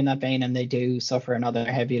continue in that vein and they do suffer another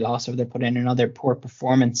heavy loss, or they put in another poor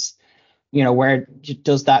performance, where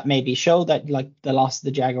does that maybe show that, like, the loss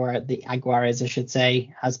of the Jaguares, I should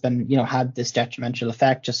say, has been, had this detrimental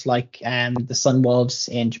effect, just like the Sunwolves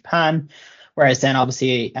in Japan. Whereas then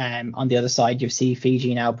obviously on the other side, you see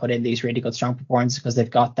Fiji now put in these really good, strong performances because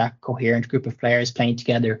they've got that coherent group of players playing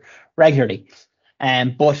together regularly.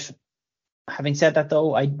 But having said that,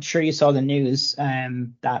 though, I'm sure you saw the news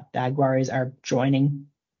that the Jaguares are joining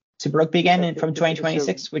Super Rugby again from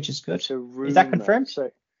 2026, which is good. Is that confirmed?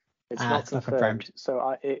 So it's not confirmed.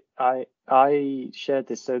 So I shared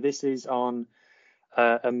this. So this is on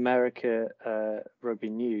America Rugby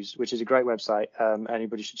News, which is a great website.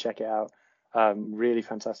 Anybody should check it out. Really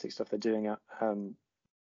fantastic stuff they're doing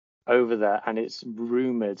over there, and it's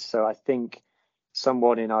rumored. So I think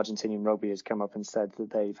someone in Argentinian rugby has come up and said that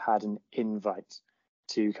they've had an invite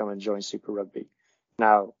to come and join Super Rugby.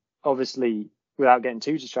 Now, obviously, without getting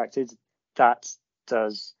too distracted, that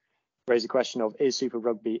does raise the question of, is Super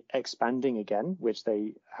Rugby expanding again, which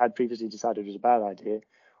they had previously decided was a bad idea,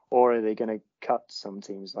 or are they going to cut some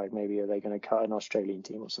teams? Like, maybe are they going to cut an Australian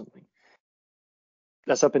team or something?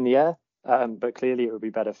 That's up in the air. But clearly it would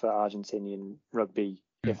be better for Argentinian rugby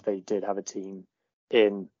if they did have a team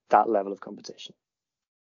in that level of competition.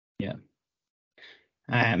 Yeah.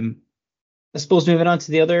 I suppose moving on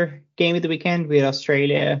to the other game of the weekend, we had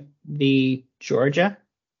Australia v Georgia.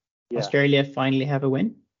 Yeah. Australia finally have a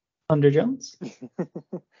win under Jones.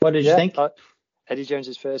 What did you think? Eddie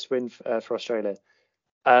Jones's first win for Australia.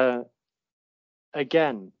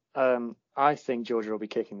 Again, I think Georgia will be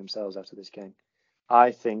kicking themselves after this game.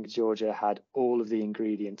 I think Georgia had all of the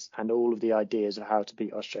ingredients and all of the ideas of how to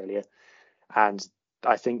beat Australia. And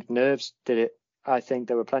I think nerves did it. I think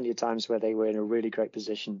there were plenty of times where they were in a really great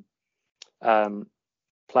position,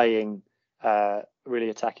 playing really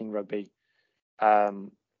attacking rugby.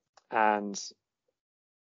 And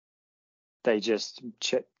they just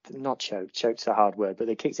choke's a hard word, but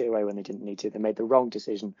they kicked it away when they didn't need to. They made the wrong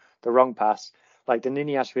decision, the wrong pass. Like the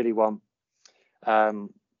Niniashvili one,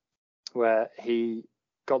 where he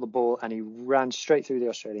got the ball and he ran straight through the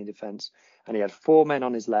Australian defence, and he had 4 men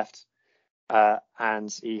on his left,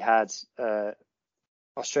 and he had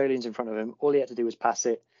Australians in front of him. All he had to do was pass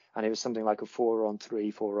it, and it was something like a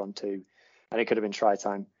 4-on-3, 4-on-2, and it could have been try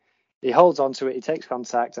time. He holds on to it, he takes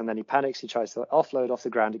contact, and then he panics. He tries to offload off the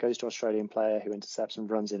ground. It goes to Australian player who intercepts and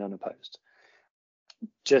runs in unopposed.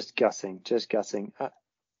 Just gutting.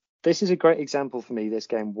 This is a great example for me, this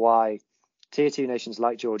game, why Tier 2 nations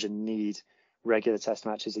like Georgia need regular test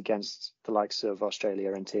matches against the likes of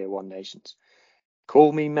Australia and Tier 1 nations.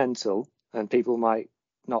 Call me mental, and people might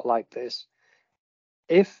not like this.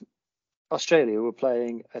 If Australia were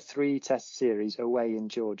playing a 3-test series away in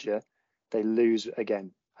Georgia, they lose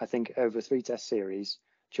again. I think over 3-test series,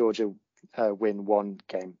 Georgia win 1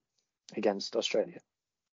 game against Australia.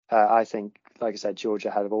 I think, like I said,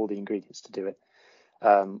 Georgia had all the ingredients to do it,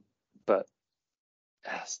 but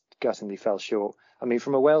guttingly fell short. I mean,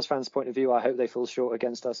 from a Wales fan's point of view, I hope they fall short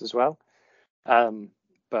against us as well.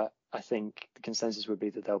 But I think the consensus would be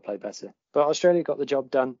that they'll play better. But Australia got the job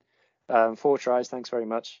done. 4 tries, thanks very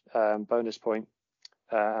much. Bonus point.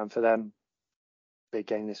 And for them, big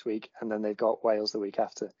game this week. And then they've got Wales the week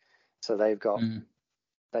after. So they've got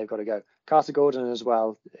to go. Carter Gordon as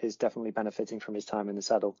well is definitely benefiting from his time in the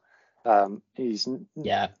saddle. He's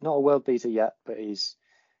not a world beater yet, but he's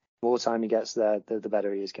more time he gets there, the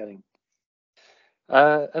better he is getting.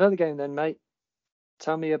 Another game then, mate.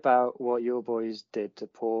 Tell me about what your boys did to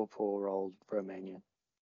poor old Romania.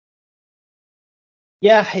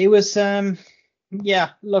 Yeah, it was.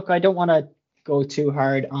 Look, I don't want to go too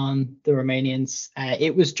hard on the Romanians.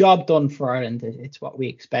 It was job done for Ireland. It's what we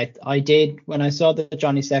expect. I did, when I saw that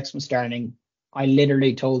Johnny Sexton was starting, I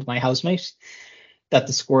literally told my housemate that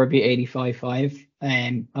the score would be 85-5.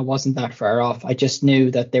 I wasn't that far off. I just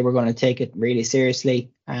knew that they were going to take it really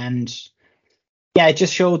seriously. And yeah, it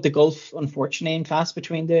just showed the gulf, unfortunately, in class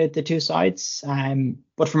between the two sides.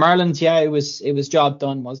 But from Ireland, yeah, it was job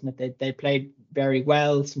done, wasn't it? They played very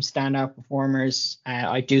well, some standout performers.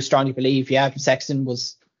 I do strongly believe, Sexton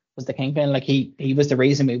was the kingpin. Like he was the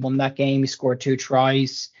reason we won that game. He scored 2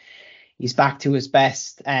 tries. He's back to his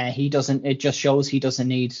best. It just shows he doesn't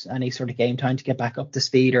need any sort of game time to get back up to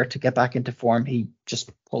speed or to get back into form. He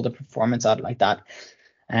just pulled a performance out like that.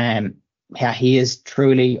 He is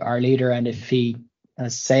truly our leader. And if he,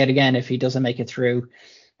 I'll say it again, if he doesn't make it through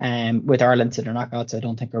with Ireland to the knockouts, I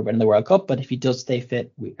don't think we're winning the World Cup. But if he does stay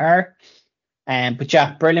fit, we are. But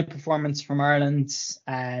yeah, brilliant performance from Ireland.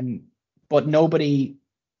 But nobody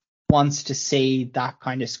wants to see that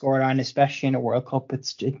kind of scoreline, especially in a World Cup.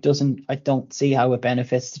 I don't see how it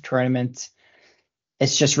benefits the tournament.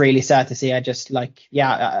 It's just really sad to see. I was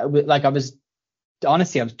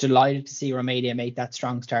delighted to see Romania make that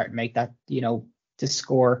strong start and make that, to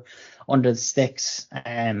score under the sticks.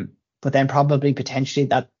 But then probably potentially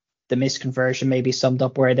that the misconversion may be summed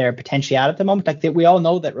up where they're potentially at the moment. Like we all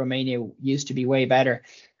know that Romania used to be way better.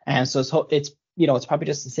 And so it's probably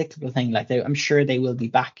just a cyclical thing. Like I'm sure they will be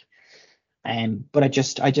back. But I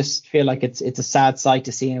just feel like it's a sad sight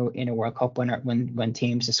to see in a World Cup when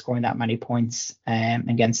teams are scoring that many points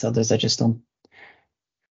against others. I just don't.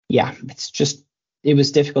 Yeah, it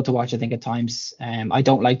was difficult to watch, I think, at times. I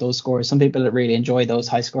don't like those scores. Some people that really enjoy those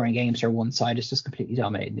high scoring games where one side is just completely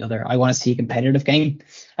dominating the other. I want to see a competitive game,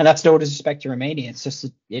 and that's no disrespect to Romania. It's just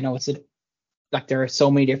like there are so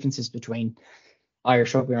many differences between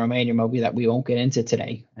Irish rugby and Romanian rugby that we won't get into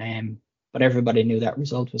today. But everybody knew that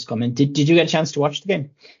result was coming. Did you get a chance to watch the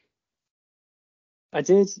game? I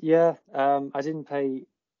did, yeah. I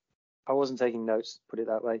wasn't taking notes, put it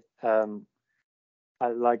that way.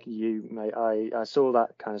 Like you, mate, I saw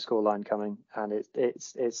that kind of scoreline coming, and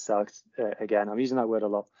it sucked. Again, I'm using that word a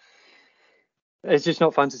lot. It's just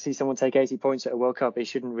not fun to see someone take 80 points at a World Cup. It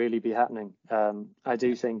shouldn't really be happening. I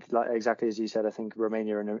do think, like exactly as you said, I think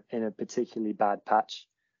Romania are in a particularly bad patch.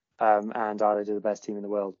 And Ireland are the best team in the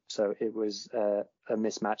world. So it was a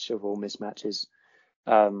mismatch of all mismatches.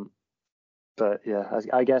 But yeah,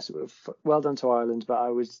 I guess well done to Ireland, but I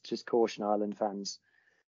would just caution Ireland fans.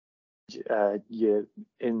 To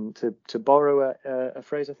borrow a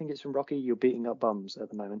phrase, I think it's from Rocky, you're beating up bums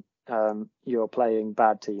at the moment. You're playing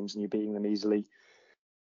bad teams and you're beating them easily.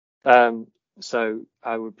 So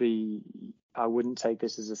I wouldn't take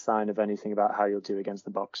this as a sign of anything about how you'll do against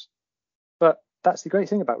the Boks. But that's the great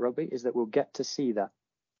thing about rugby, is that we'll get to see that.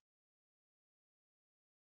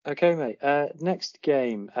 Okay, mate. Next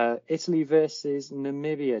game, Italy versus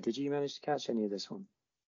Namibia. Did you manage to catch any of this one?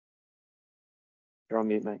 You're on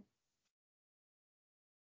mute, mate.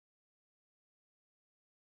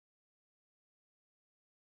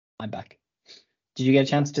 I'm back. Did you get a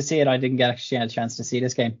chance to see it? I didn't get a chance to see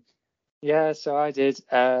this game. Yeah, so I did.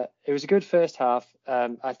 It was a good first half.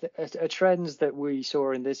 A trend that we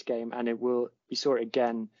saw in this game, and we saw it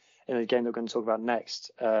again in the game that we're going to talk about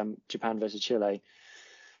next, Japan versus Chile.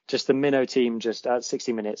 Just the minnow team, just at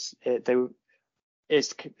 60 minutes, it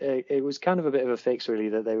it was kind of a bit of a fix, really,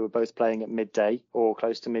 that they were both playing at midday or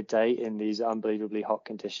close to midday in these unbelievably hot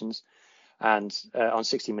conditions, and on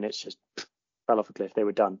 60 minutes just fell off a cliff. They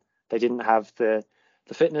were done. They didn't have the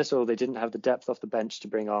fitness, or they didn't have the depth off the bench to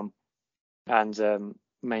bring on and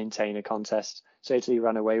maintain a contest. So Italy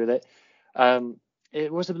ran away with it.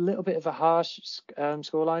 It was a little bit of a harsh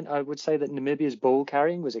scoreline. I would say that Namibia's ball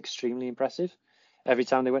carrying was extremely impressive. Every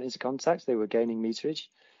time they went into contact, they were gaining meterage.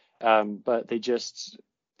 But they just,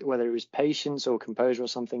 whether it was patience or composure or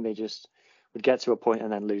something, they just would get to a point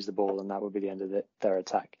and then lose the ball, and that would be the end of their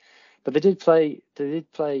attack. But they did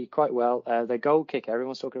play quite well. Their goal kicker,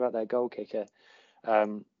 everyone's talking about their goal kicker.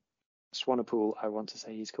 Swanepoel, I want to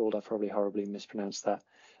say he's called. I've probably horribly mispronounced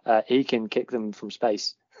that. He can kick them from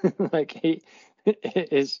space. Like it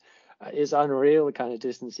is unreal the kind of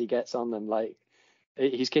distance he gets on them. Like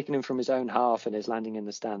he's kicking him from his own half and is landing in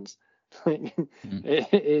the stands.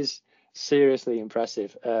 It is seriously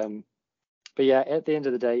impressive. But yeah, at the end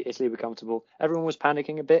of the day, Italy were comfortable. Everyone was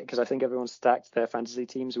panicking a bit because I think everyone stacked their fantasy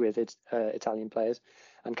teams with Italian players,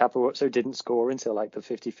 and Capozzo didn't score until like the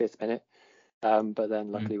 55th minute. But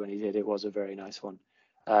then luckily when he did, it was a very nice one.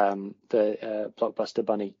 The blockbuster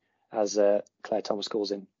bunny, as Claire Thomas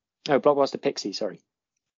calls him. Oh, blockbuster pixie, sorry.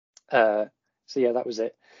 So yeah, that was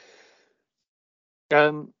it.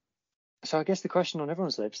 So I guess the question on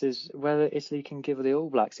everyone's lips is whether Italy can give the All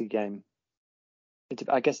Blacks a game.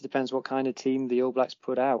 I guess it depends what kind of team the All Blacks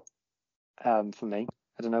put out. For me,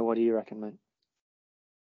 I don't know. What do you reckon, mate?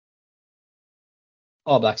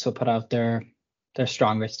 All Blacks will put out their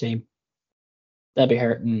strongest team. They'll be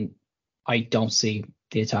hurting. I don't see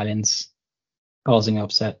the Italians causing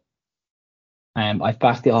upset. I've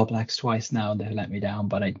backed the All Blacks twice now, and they've let me down.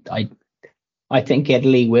 But I think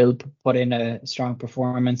Italy will put in a strong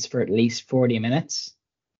performance for at least 40 minutes.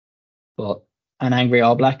 But an angry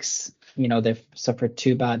All Blacks, they've suffered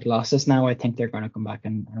 2 bad losses now. I think they're going to come back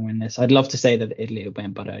and win this. I'd love to say that Italy will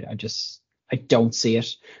win, but I don't see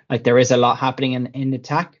it. Like, there is a lot happening in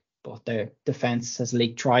attack, but their defense has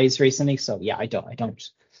leaked tries recently. So yeah, I don't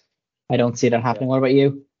see that happening. Yeah. What about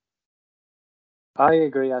you? I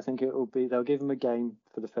agree. I think they'll give them a game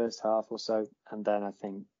for the first half or so, and then I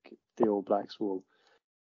think the All Blacks will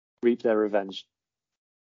reap their revenge.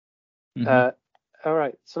 Mm-hmm. All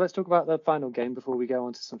right, so let's talk about the final game before we go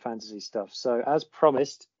on to some fantasy stuff. So as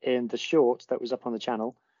promised in the short that was up on the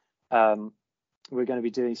channel, we're going to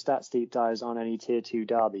be doing stats deep dives on any tier 2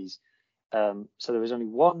 derbies. So there was only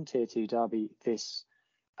one tier 2 derby this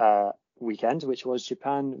weekend, which was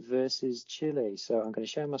Japan versus Chile. So I'm going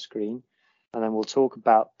to share my screen, and then we'll talk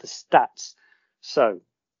about the stats. So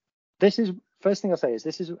first thing I'll say is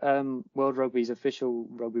this is World Rugby's official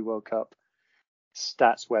Rugby World Cup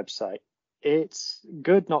stats website. It's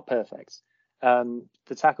good, not perfect.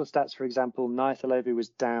 The tackle stats, for example, Naith Alevi was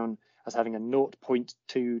down as having a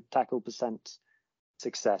 0.2 tackle percent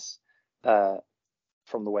success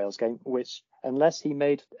from the Wales game, which, unless he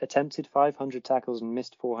attempted 500 tackles and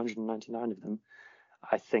missed 499 of them,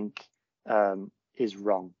 I think is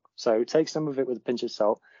wrong. So take some of it with a pinch of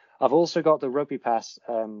salt. I've also got the Rugby Pass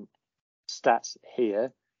stats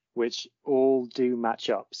here, which all do match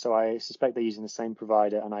up. So I suspect they're using the same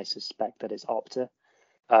provider, and I suspect that it's Opta.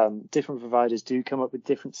 Different providers do come up with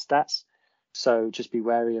different stats, so just be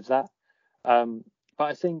wary of that. But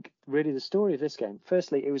I think really the story of this game,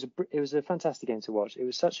 firstly, it was a fantastic game to watch. It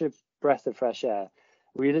was such a breath of fresh air.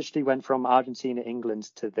 We literally went from Argentina,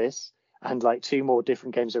 England to this, and like 2 more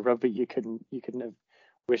different games of rugby you couldn't have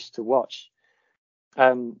wished to watch.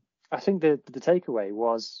 I think the takeaway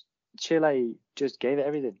was Chile just gave it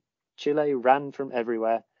everything. Chile ran from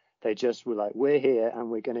everywhere. They just were like, we're here and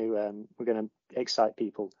we're going to excite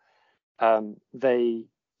people. They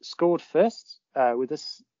scored first with a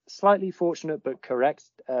slightly fortunate but correct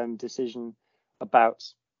decision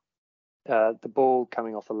about the ball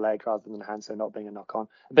coming off a leg rather than a hand, so not being a knock on.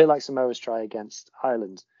 A bit like Samoa's try against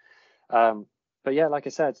Ireland. But yeah, like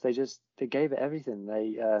I said, they gave it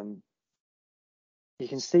everything. You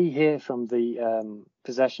can see here from the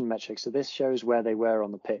possession metrics, so this shows where they were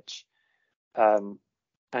on the pitch.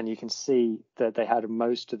 And you can see that they had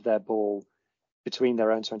most of their ball between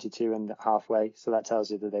their own 22 and halfway. So that tells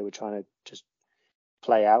you that they were trying to just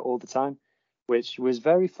play out all the time, which was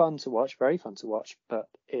very fun to watch, but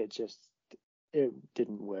it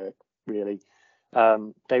didn't work really.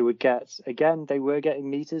 They were getting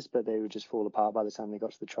meters, but they would just fall apart by the time they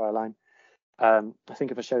got to the try line. I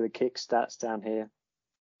think if I show the kick stats down here,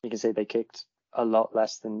 you can see they kicked a lot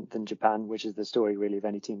less than Japan, which is the story really of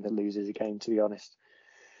any team that loses a game, to be honest.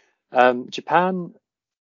 Japan,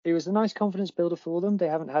 it was a nice confidence builder for them. They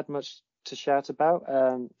haven't had much to shout about.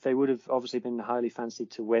 They would have obviously been highly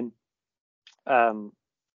fancied to win.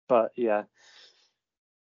 But yeah,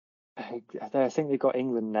 I think they've got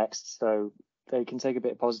England next, so they can take a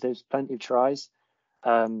bit of positives, plenty of tries,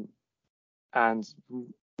 and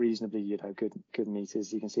reasonably, good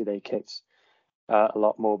meters. You can see they kicked a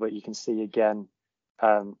lot more, but you can see again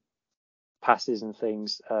passes and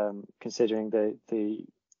things. Considering the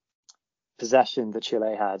possession that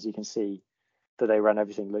Chile had, you can see that they ran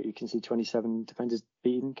everything. Look, you can see 27 defenders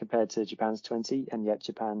beaten compared to Japan's 20, and yet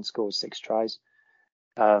Japan scored 6 tries,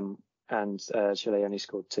 and Chile only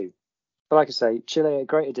scored 2. But like I say, Chile a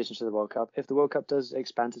great addition to the World Cup. If the World Cup does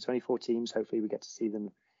expand to 24 teams, hopefully we get to see them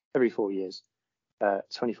every 4 years.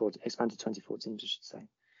 Expand to 24 teams, I should say.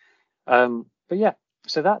 But yeah,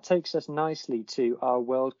 so that takes us nicely to our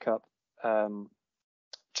World Cup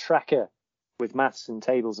tracker with maths and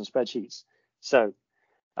tables and spreadsheets. So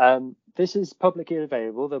this is publicly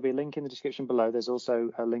available. There'll be a link in the description below. There's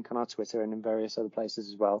also a link on our Twitter and in various other places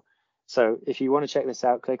as well. So if you want to check this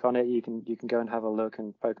out, click on it. You can go and have a look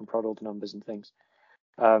and poke and prod all the numbers and things.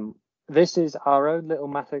 This is our own little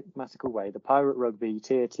mathematical way, the Pirate Rugby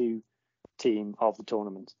Tier 2 team of the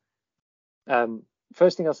tournament.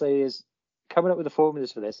 First thing I'll say is, coming up with the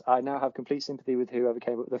formulas for this, I now have complete sympathy with whoever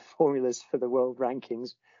came up with the formulas for the world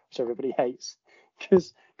rankings, which everybody hates,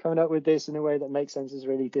 because coming up with this in a way that makes sense is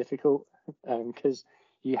really difficult, because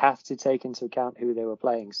you have to take into account who they were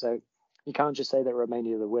playing. So you can't just say that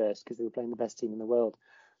Romania are the worst because they were playing the best team in the world.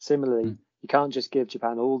 Similarly, you can't just give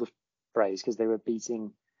Japan all the praise because they were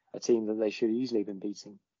beating a team that they should easily have been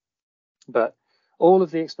beating. But all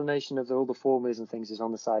of the explanation of all the formulas and things is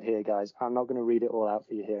on the side here, guys. I'm not going to read it all out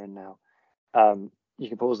for you here and now. You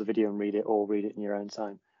can pause the video and read it, or read it in your own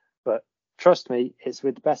time. But trust me, it's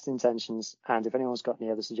with the best intentions. And if anyone's got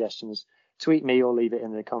any other suggestions, tweet me or leave it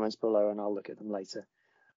in the comments below and I'll look at them later.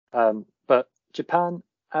 But Japan,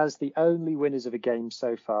 as the only winners of a game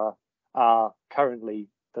so far, are currently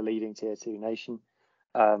the leading Tier 2 nation.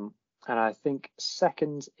 And I think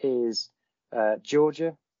second is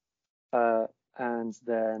Georgia. And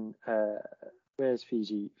then where's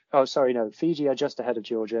Fiji? Oh, sorry, no. Fiji are just ahead of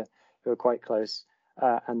Georgia, who are quite close.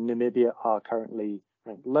 And Namibia are currently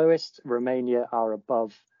ranked lowest. Romania are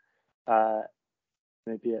above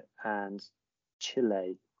Namibia and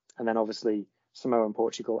Chile. And then obviously Samoa and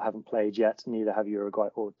Portugal haven't played yet, neither have Uruguay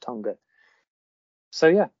or Tonga. So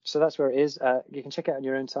yeah, so that's where it is. You can check it out in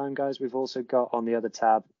your own time, guys. We've also got on the other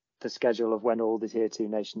tab the schedule of when all the Tier 2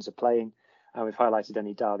 nations are playing, and we've highlighted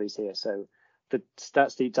any derbies here. So the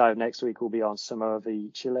Stats Deep Dive next week will be on Samoa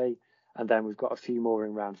v Chile, and then we've got a few more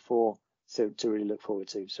in round 4 to really look forward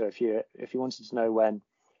to. So if you wanted to know when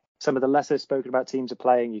some of the lesser spoken about teams are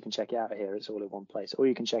playing, you can check it out here. It's all in one place. Or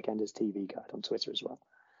you can check Ender's TV Guide on Twitter as well.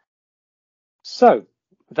 So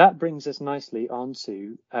that brings us nicely on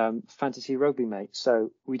to Fantasy Rugby, mate.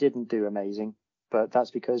 So we didn't do amazing, but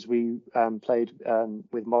that's because we played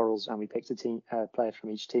with morals and we picked a team player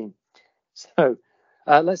from each team. So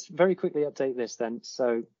let's very quickly update this then.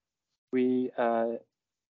 So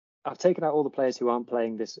I've taken out all the players who aren't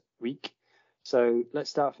playing this week. So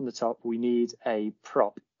let's start from the top. We need a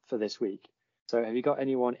prop for this week. So have you got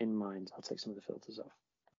anyone in mind? I'll take some of the filters off.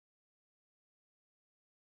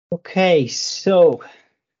 Okay, so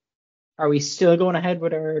are we still going ahead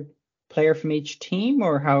with our player from each team,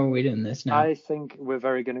 or how are we doing this now? I think we're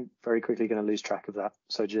very quickly going to lose track of that.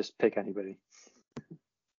 So just pick anybody.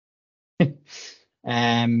 Finlay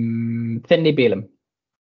Bealham.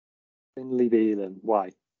 Finlay Bealham.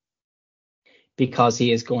 Why? Because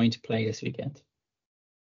he is going to play this weekend.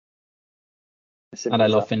 And I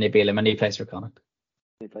love Finlay Bealham, and he plays for Connacht.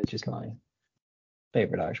 Which is my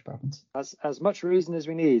favourite Irish province. As much reason as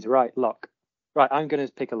we need. Right, lock. Right, I'm going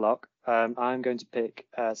to pick a lock. I'm going to pick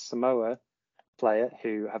a Samoa player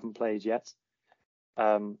who haven't played yet.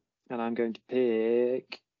 And I'm going to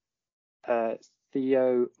pick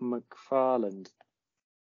Theo McFarland,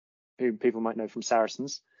 who people might know from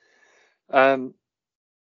Saracens. Has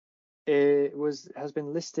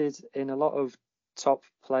been listed in a lot of top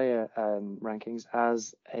player rankings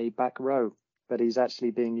as a back row, but he's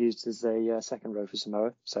actually being used as a second row for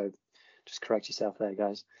Samoa. So just correct yourself there,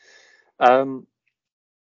 guys.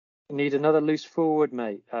 Need another loose forward,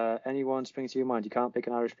 mate. Anyone spring to your mind? You can't pick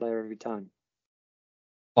an Irish player every time.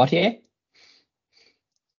 Poitier?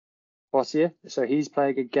 So he's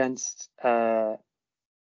playing against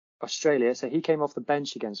Australia. So he came off the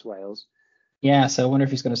bench against Wales. Yeah, so I wonder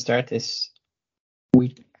if he's going to start this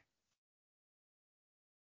week.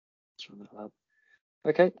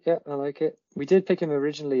 Okay, yeah, I like it. We did pick him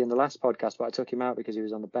originally in the last podcast, but I took him out because he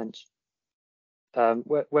was on the bench.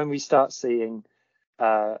 When we start seeing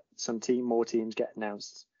some more teams get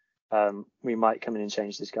announced, we might come in and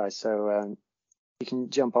change this, guys. So you can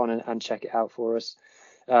jump on and check it out for us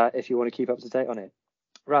if you want to keep up to date on it.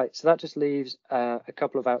 Right, so that just leaves a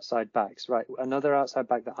couple of outside backs. Right, another outside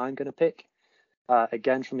back that I'm going to pick,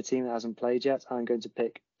 again from a team that hasn't played yet. I'm going to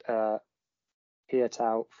pick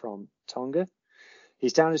Piatau from Tonga.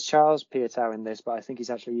 He's down as Charles Piatau in this, but I think he's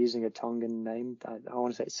actually using a Tongan name. I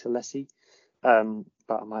want to say it's Selesi,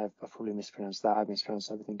 but I've probably mispronounced that. I've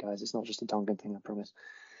mispronounced everything, guys. It's not just a Tongan thing, I promise.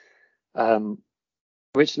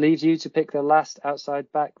 Which leaves you to pick the last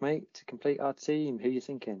outside back, mate, to complete our team. Who are you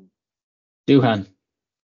thinking? Duhan.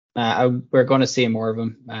 We're going to see more of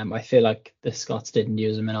him. I feel like the Scots didn't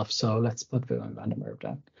use him enough, so let's put Duhan van der Merwe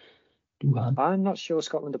down. Duhan. I'm not sure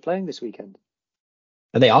Scotland are playing this weekend.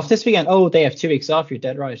 Are they off this weekend? Oh, they have 2 weeks off. You're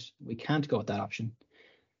dead right. We can't go with that option.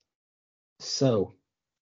 So,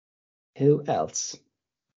 who else?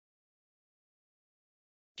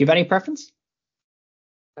 Do you have any preference?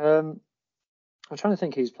 I'm trying to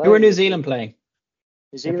think who's playing. Who are New Zealand playing?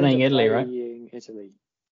 New Zealand They're playing Italy, right? Italy.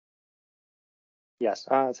 Yes.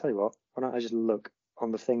 I'll tell you what. Why don't I just look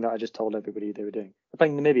on the thing that I just told everybody they were doing? They're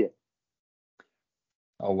playing Namibia.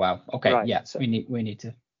 Oh wow. Okay. Right, yeah. so, we need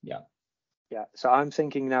to. Yeah. Yeah. So I'm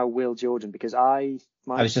thinking now Will Jordan, because I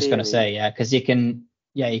was just going to say, yeah, because you can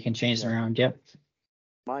change them around. Yeah.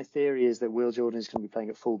 My theory is that Will Jordan is going to be playing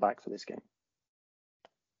at fullback for this game.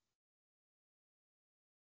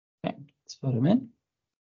 Okay. Let's put him in.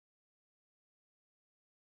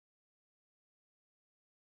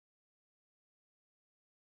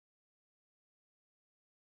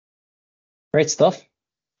 Great stuff.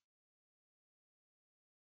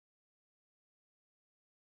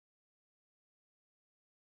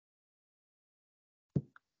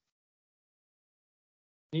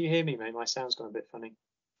 Can you hear me, mate? My sound's gone a bit funny.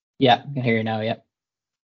 Yeah, I can hear you now, yeah.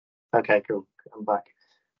 Okay, cool. I'm back.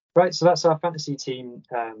 Right, so that's our fantasy team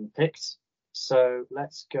picked. So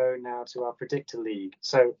let's go now to our predictor league.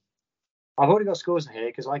 So I've already got scores in here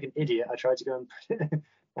because, like an idiot, I tried to go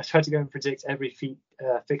and predict every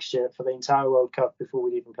fixture for the entire World Cup before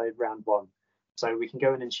we'd even played round one. So we can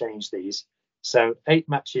go in and change these. So 8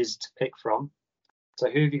 matches to pick from. So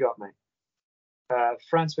who have you got, mate?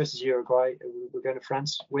 France versus Uruguay. We're going to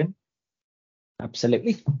France win.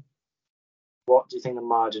 Absolutely. What do you think the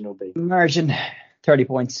margin will be? Margin 30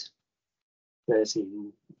 points.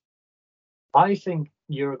 30. I think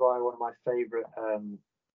Uruguay are one of my favourite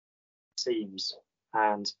teams,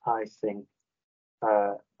 and I think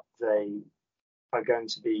they are going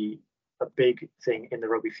to be a big thing in the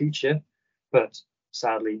rugby future, but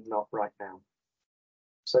sadly not right now.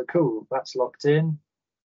 So cool, that's locked in.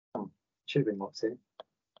 Should have been locked in.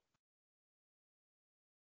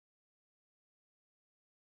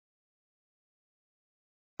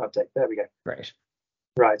 Update. There we go. Great.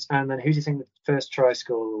 Right, and then who do you think the first try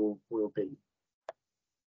scorer will be?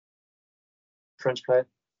 French player?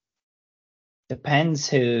 Depends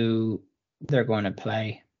who they're going to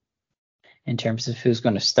play in terms of who's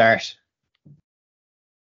going to start.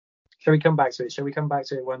 Shall we come back to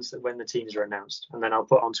it when the teams are announced, and then I'll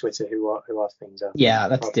put on Twitter who our things are. Yeah,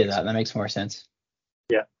 let's do that. That makes more sense.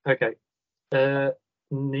 Yeah. Okay.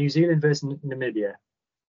 New Zealand versus Namibia.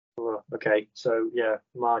 Oh, okay. So yeah,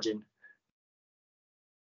 margin.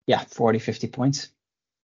 Yeah, 40, 50 points.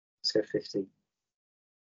 Let's go 50.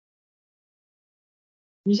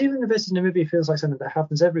 New Zealand versus Namibia feels like something that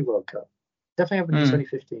happens every World Cup. Definitely happened in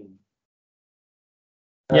 2015.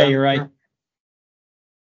 Yeah, you're right.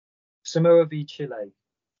 Samoa v Chile.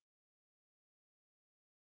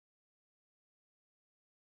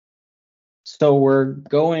 So we're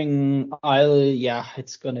going.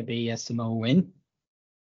 It's going to be a Samoa win.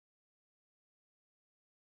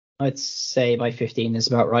 I'd say by 15 is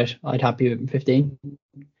about right. I'd happy with 15.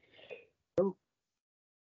 Oh.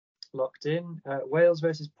 Locked in. Wales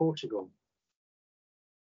versus Portugal.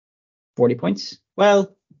 40 points.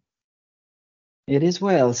 Well, it is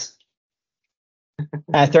Wales.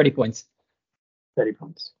 30 points. 30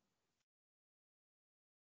 points.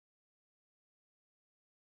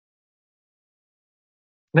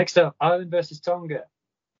 Next up, Ireland versus Tonga.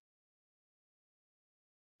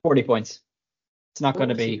 40 points. It's not going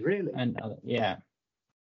to be. Really? Yeah.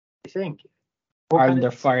 You think? Ireland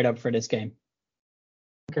are fired up for this game.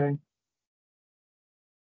 Okay.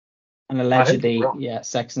 And allegedly,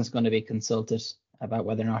 Sexton's going to be consulted about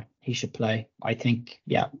whether or not he should play. I think,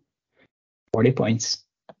 40 points.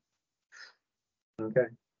 Okay.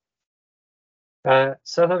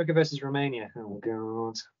 South Africa versus Romania. Oh,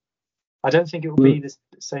 God. I don't think it will be the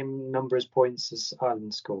same number as points as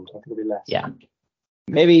Ireland scored. I think it'll be less. Yeah.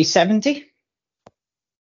 Maybe 70?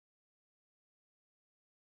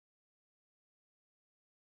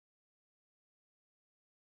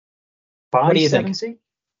 By What do you 70? think?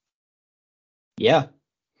 Yeah.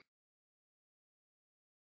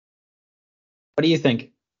 What do you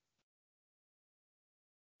think?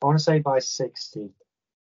 I want to say by 60.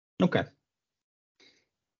 Okay.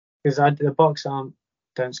 Because the Box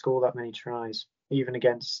don't score that many tries. Even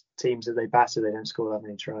against teams that they batter, they don't score that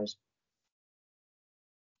many tries.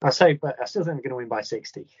 But I still think they're going to win by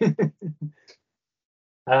 60.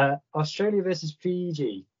 Australia versus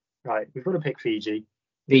Fiji. Right, we've got to pick Fiji.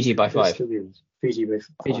 Fiji by 5. Fiji by 5.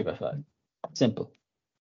 Fiji by 5. Simple.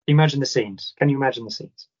 Imagine the scenes. Can you imagine the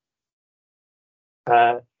scenes?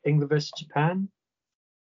 England versus Japan.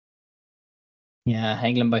 Yeah,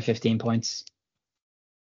 England by 15 points.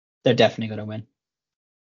 They're definitely going to win.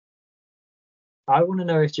 I want to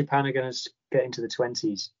know if Japan are going to get into the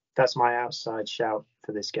 20s. That's my outside shout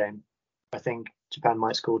for this game. I think Japan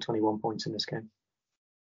might score 21 points in this game.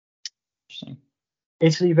 Interesting.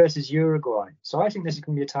 Italy versus Uruguay. So I think this is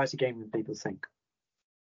going to be a tighter game than people think.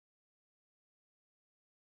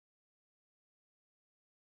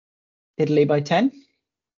 Italy by 10.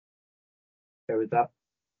 Go with that.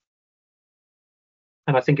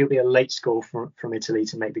 And I think it'll be a late score from Italy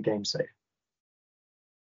to make the game safe.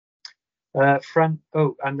 And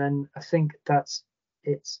then I think that's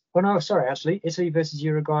it. Oh no, sorry, actually, Italy versus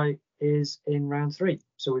Uruguay is in round 3.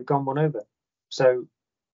 So we've gone one over. So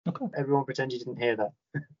Everyone pretend you didn't hear that.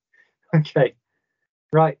 Okay.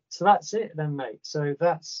 Right, so that's it then, mate. So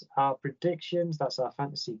that's our predictions, that's our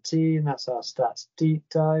fantasy team, that's our stats deep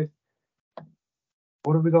dive.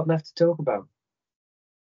 What have we got left to talk about?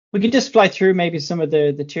 We could just fly through maybe some of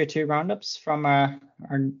the tier 2 roundups from our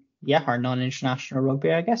non-international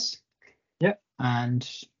rugby, I guess. Yeah. And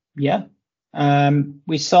yeah,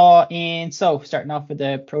 we saw starting off with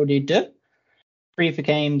the Pro D2, Brive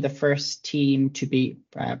became the first team to beat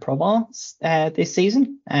Provence this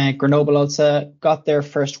season. Grenoble also got their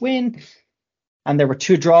first win, and there were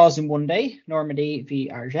 2 draws in one day: Normandy v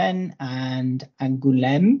Agen and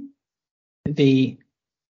Angoulême v.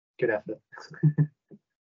 Good effort.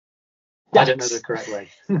 I don't know the correct way.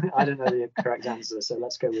 I don't know the correct answer, so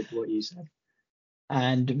let's go with what you said.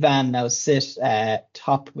 And Van now sit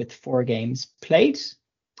top with 4 games played.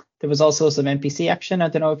 There was also some NPC action. I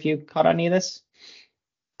don't know if you caught any of this.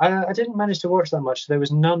 I didn't manage to watch that much. There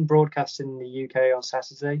was none broadcast in the UK on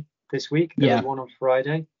Saturday this week. There was one on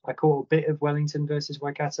Friday. I caught a bit of Wellington versus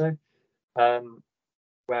Waikato, where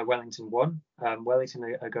Wellington won.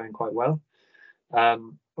 Wellington are going quite well.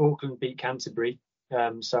 Auckland beat Canterbury.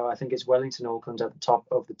 So I think it's Wellington, Auckland at the top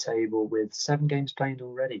of the table with 7 games played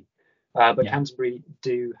already. But Canterbury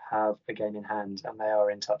do have a game in hand, and they are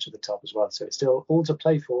in touch at the top as well. So it's still all to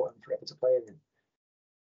play for and forever to play in.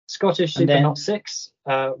 Scottish Super Not 6.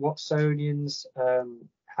 Watsonians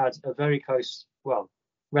had a very close,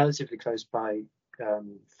 relatively close by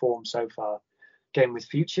form so far, game with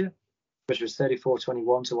Future, which was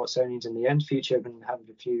 34-21 to Watsonians in the end. Future have been having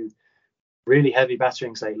a few really heavy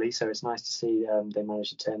batterings lately, so it's nice to see they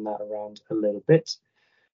managed to turn that around a little bit.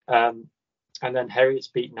 And then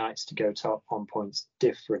Heriots beat Knights to go top on points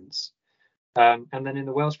difference. And then in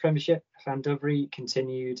the Welsh Premiership, Llandovery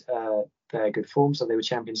continued their good form, so they were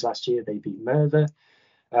champions last year. They beat Merthyr,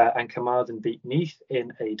 and Carmarthen beat Neath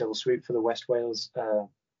in a double sweep for the West Wales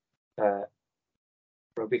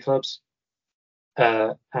rugby clubs.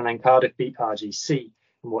 And then Cardiff beat RGC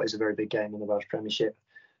in what is a very big game in the Welsh Premiership.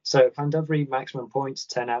 So Llandovery, maximum points,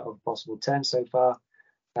 10 out of possible 10 so far.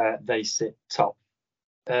 They sit top.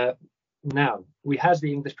 Now, we had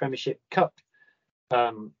the English Premiership Cup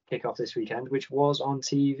kick off this weekend, which was on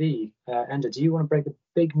TV. Enda, do you want to break the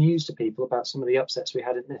big news to people about some of the upsets we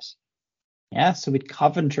had in this? Yeah, so with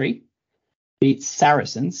Coventry beat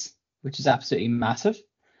Saracens, which is absolutely massive.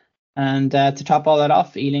 And to top all that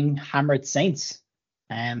off, Ealing hammered Saints.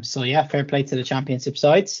 So yeah, fair play to the championship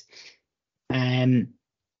sides. I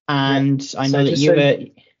know that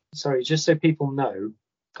you sorry, just so people know,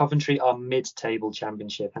 Coventry are mid-table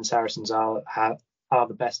championship, and Saracens are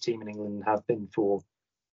the best team in England and have been for the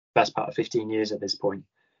best part of 15 years at this point.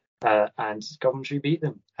 And Coventry beat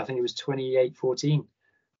them. I think it was 28-14.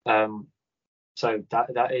 So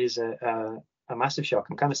that is a massive shock.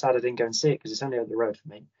 I'm kind of sad I didn't go and see it because it's only over the road for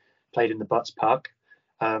me. Played in the Butts Park,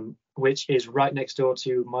 which is right next door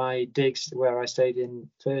to my digs where I stayed in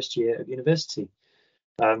first year of university.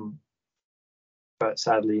 But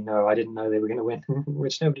sadly, no, I didn't know they were going to win,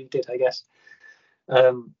 which nobody did, I guess.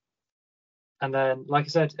 And then, like I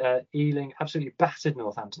said, Ealing absolutely battered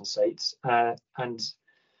Northampton Saints. And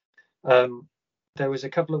there was a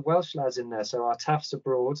couple of Welsh lads in there. So our Taffs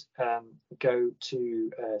abroad go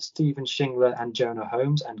to Stephen Shingler and Jonah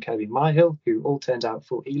Holmes and Kirby Myhill, who all turned out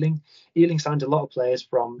for Ealing. Ealing signed a lot of players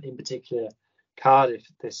from, in particular, Cardiff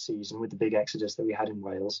this season with the big exodus that we had in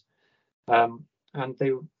Wales. And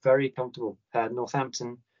they were very comfortable.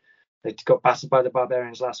 Northampton, they got battered by the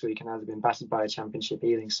Barbarians last week, and now they've been battered by a Championship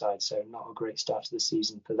Ealing side, so not a great start to the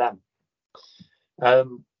season for them.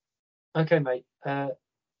 Okay, mate.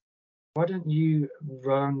 Why don't you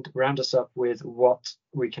round us up with what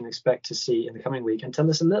we can expect to see in the coming week, and tell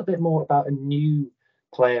us a little bit more about a new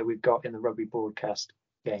player we've got in the rugby broadcast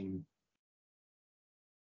game.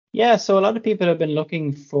 Yeah, so a lot of people have been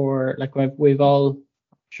looking for, like we've all,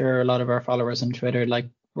 sure, a lot of our followers on Twitter, like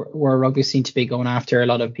where rugby seem to be going after a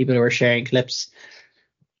lot of people who are sharing clips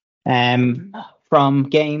from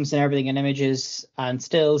games and everything, and images and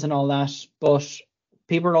stills and all that. But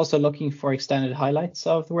people are also looking for extended highlights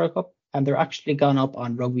of the World Cup, and they're actually gone up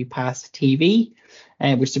on Rugby Pass TV,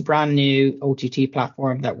 which is a brand new OTT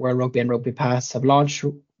platform that World Rugby and Rugby Pass have launched.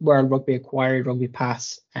 World Rugby acquired Rugby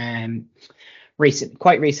Pass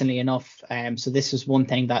quite recently enough. So this was one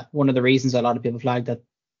of the reasons a lot of people flagged that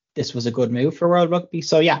this was a good move for World Rugby.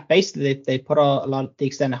 So yeah, basically they put a lot of the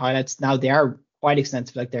extended highlights. Now they are quite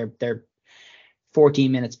extensive, like they're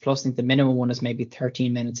 14 minutes plus. I think the minimum one is maybe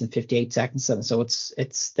 13 minutes and 58 seconds. So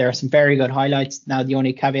there are some very good highlights. Now the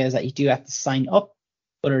only caveat is that you do have to sign up,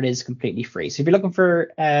 but it is completely free. So if you're looking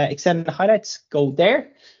for extended highlights, go there.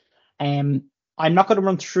 I'm not going to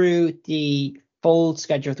run through the full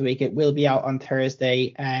schedule of the week. It will be out on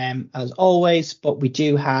Thursday, as always, but we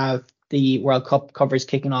do have the World Cup coverage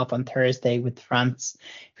kicking off on Thursday with France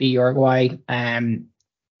v Uruguay.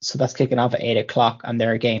 So that's kicking off at 8 o'clock, and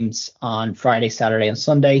there are games on Friday, Saturday, and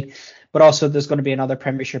Sunday. But also there's going to be another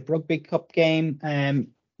Premiership Rugby Cup game,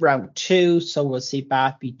 round 2. So we'll see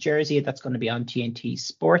Bath beat Jersey. That's going to be on TNT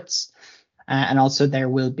Sports. And also there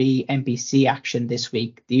will be NPC action this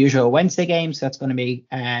week, the usual Wednesday games. So that's going to be,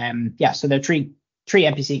 so there are three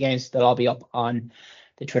NPC games. They'll all be up on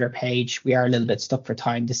the Twitter page. We are a little bit stuck for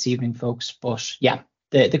time this evening, folks. But yeah,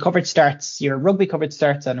 the coverage starts, your rugby coverage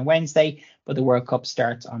starts on a Wednesday, but the World Cup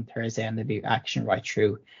starts on Thursday, and there'll be action right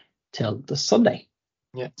through till the Sunday.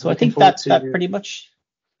 Yeah. So I think that pretty much.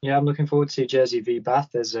 Yeah, I'm looking forward to Jersey v Bath.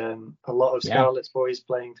 There's a lot of Scarlets boys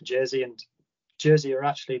playing for Jersey, and Jersey are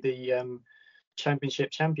actually the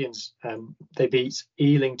Championship champions. They beat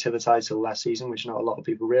Ealing to the title last season, which not a lot of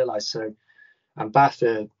people realise. So, and Bath,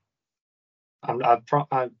 I'm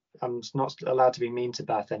not allowed to be mean to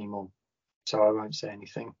Bath anymore, so I won't say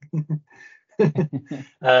anything.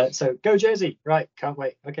 So go Jersey, right? Can't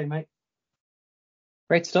wait. Okay, mate.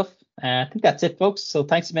 Great stuff. I think that's it, folks. So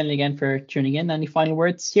thanks a million again for tuning in. Any final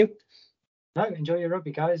words, Hugh? No, enjoy your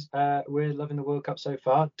rugby, guys. We're loving the World Cup so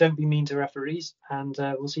far. Don't be mean to referees, and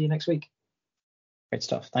we'll see you next week. Great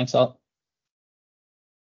stuff. Thanks all.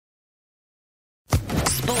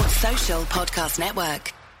 Sports Social Podcast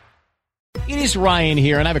Network. It is Ryan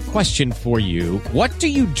here, and I have a question for you. What do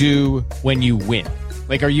you do when you win?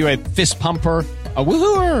 Like, are you a fist pumper, a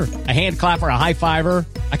woohooer, a hand clapper, a high fiver?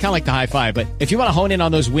 I kind of like the high five, but if you want to hone in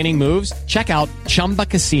on those winning moves, check out Chumba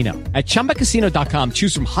Casino. At ChumbaCasino.com,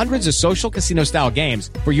 choose from hundreds of social casino style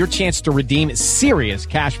games for your chance to redeem serious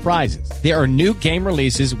cash prizes. There are new game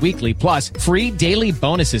releases weekly, plus free daily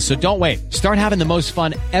bonuses. So don't wait. Start having the most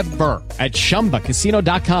fun ever at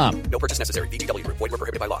ChumbaCasino.com. No purchase necessary. VGW Group. Void where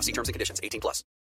prohibited by law. See terms and conditions. 18+.